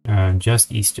waypoint.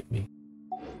 Just east of me.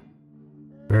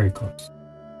 Very close.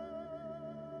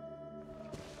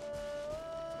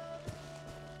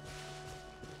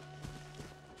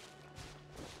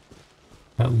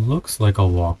 That looks like a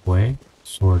walkway.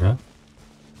 Sorta.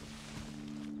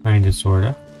 Kinda,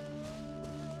 sorta.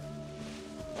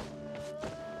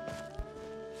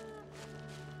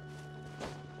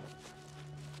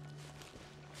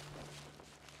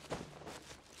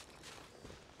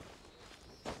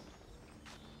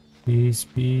 Please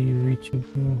be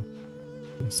reachable.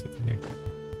 Let's see there.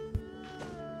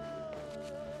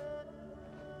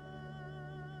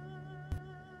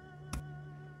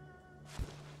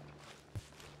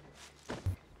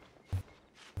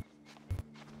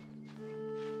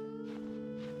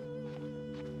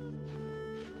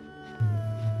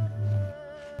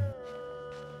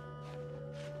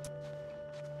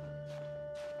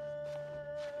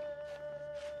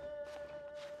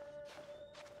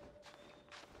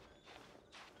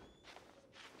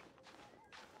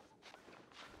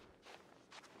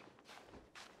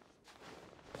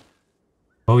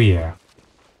 Oh yeah.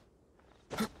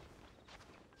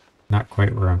 Not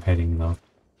quite where I'm heading though.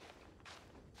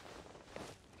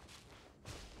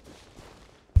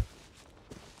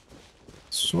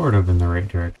 Sort of in the right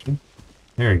direction.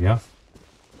 There you go.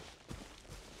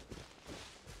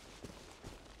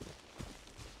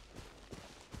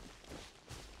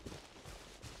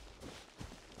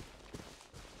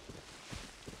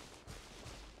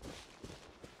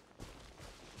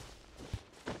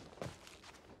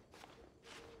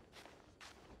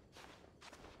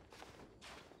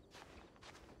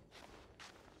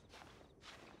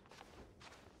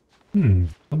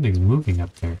 Something's moving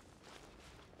up there.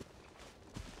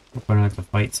 Hope I don't have to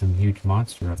fight some huge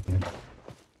monster up there.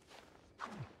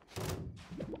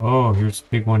 Oh, here's a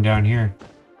big one down here.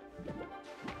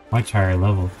 Much higher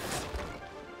level.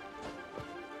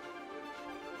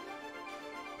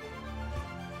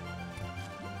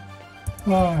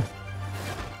 Ah.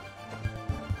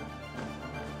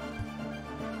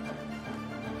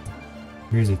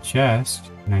 Here's a chest.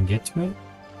 Can I get to it?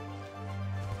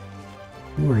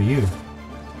 Who are you?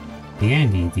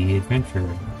 Dandy, the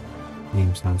adventurer.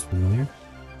 Name sounds familiar.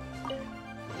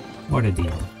 What a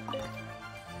deal.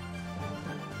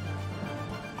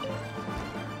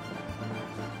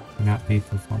 Not paid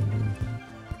for fun.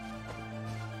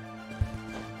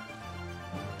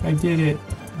 I did it.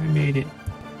 I made it.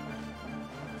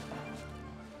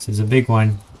 This is a big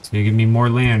one. It's gonna give me more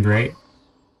land, right?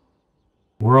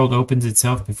 World opens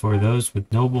itself before those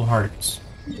with noble hearts.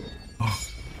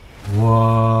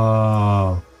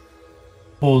 Whoa.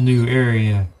 Whole new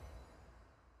area.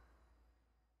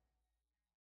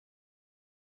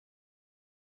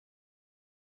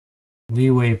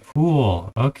 Leeway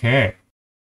pool. Okay.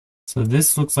 So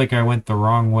this looks like I went the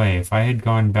wrong way. If I had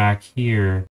gone back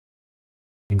here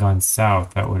and gone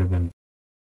south, that would have been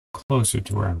closer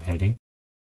to where I'm heading.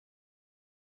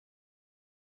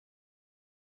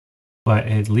 But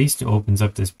at least it opens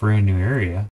up this brand new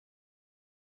area.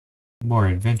 More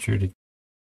adventure,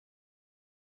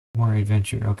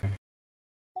 okay.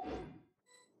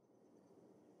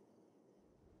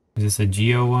 Is this a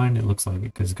geo one? It looks like it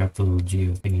because it's got the little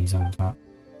geo thingies on top.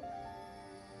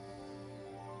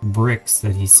 Bricks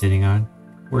that he's sitting on.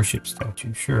 Worship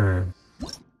statue, sure.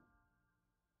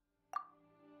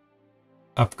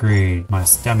 Upgrade my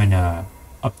stamina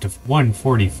up to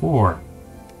 144.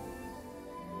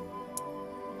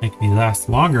 Make me last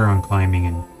longer on climbing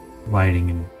and gliding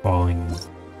and falling and...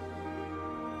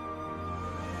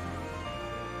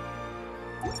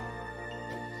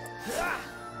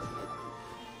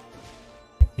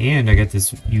 And I get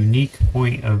this unique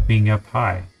point of being up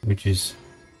high, which is...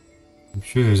 I'm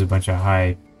sure there's a bunch of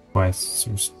high quests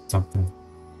or something.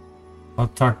 I'll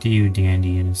talk to you,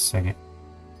 Dandy, in a second.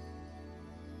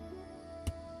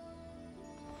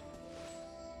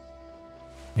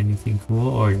 Anything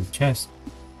cool? Oh, your chest.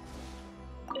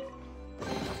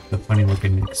 The funny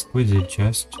looking exquisite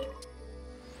chest.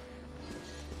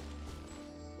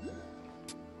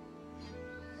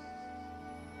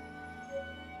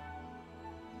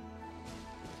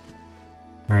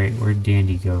 Alright, where'd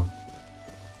Dandy go?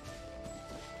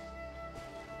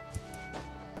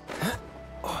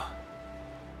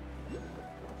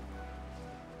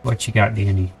 What you got,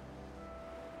 Dandy?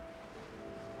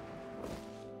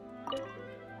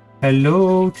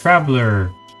 Hello,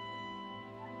 traveler.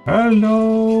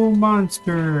 Hello,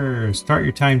 monster. Start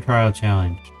your time trial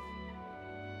challenge.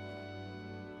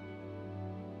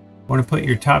 Want to put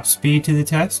your top speed to the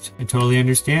test? I totally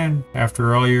understand.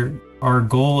 After all, our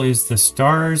goal is the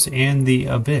stars and the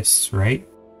abyss, right?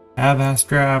 Ab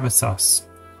Astra Abyssos.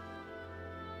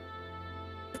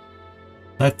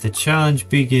 Let the challenge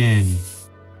begin.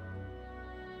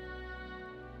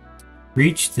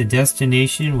 Reach the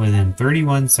destination within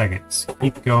 31 seconds.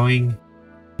 Keep going.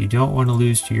 You don't want to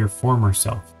lose to your former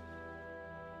self.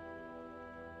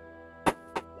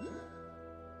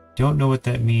 Don't know what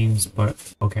that means,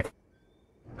 but okay.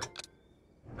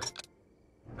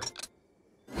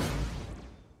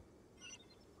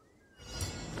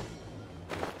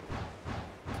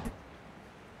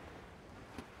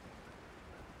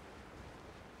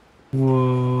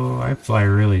 Whoa, I fly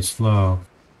really slow.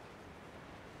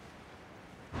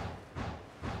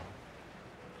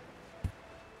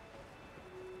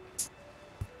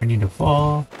 I need to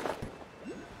fall.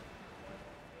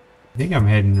 I think I'm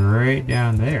heading right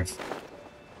down there.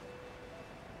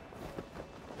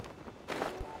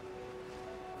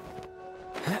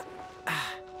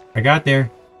 I got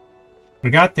there. I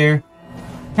got there.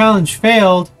 Challenge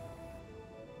failed.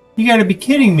 You gotta be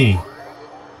kidding me.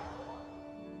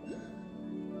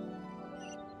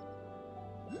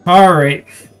 Alright.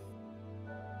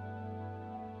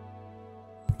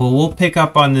 Well, we'll pick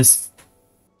up on this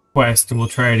quest and we'll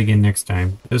try it again next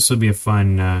time. This will be a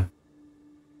fun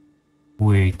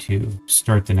way to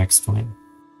start the next one.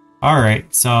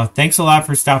 Alright, so thanks a lot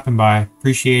for stopping by.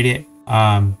 Appreciate it.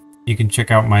 You can check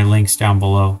out my links down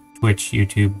below. Twitch,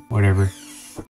 YouTube, whatever.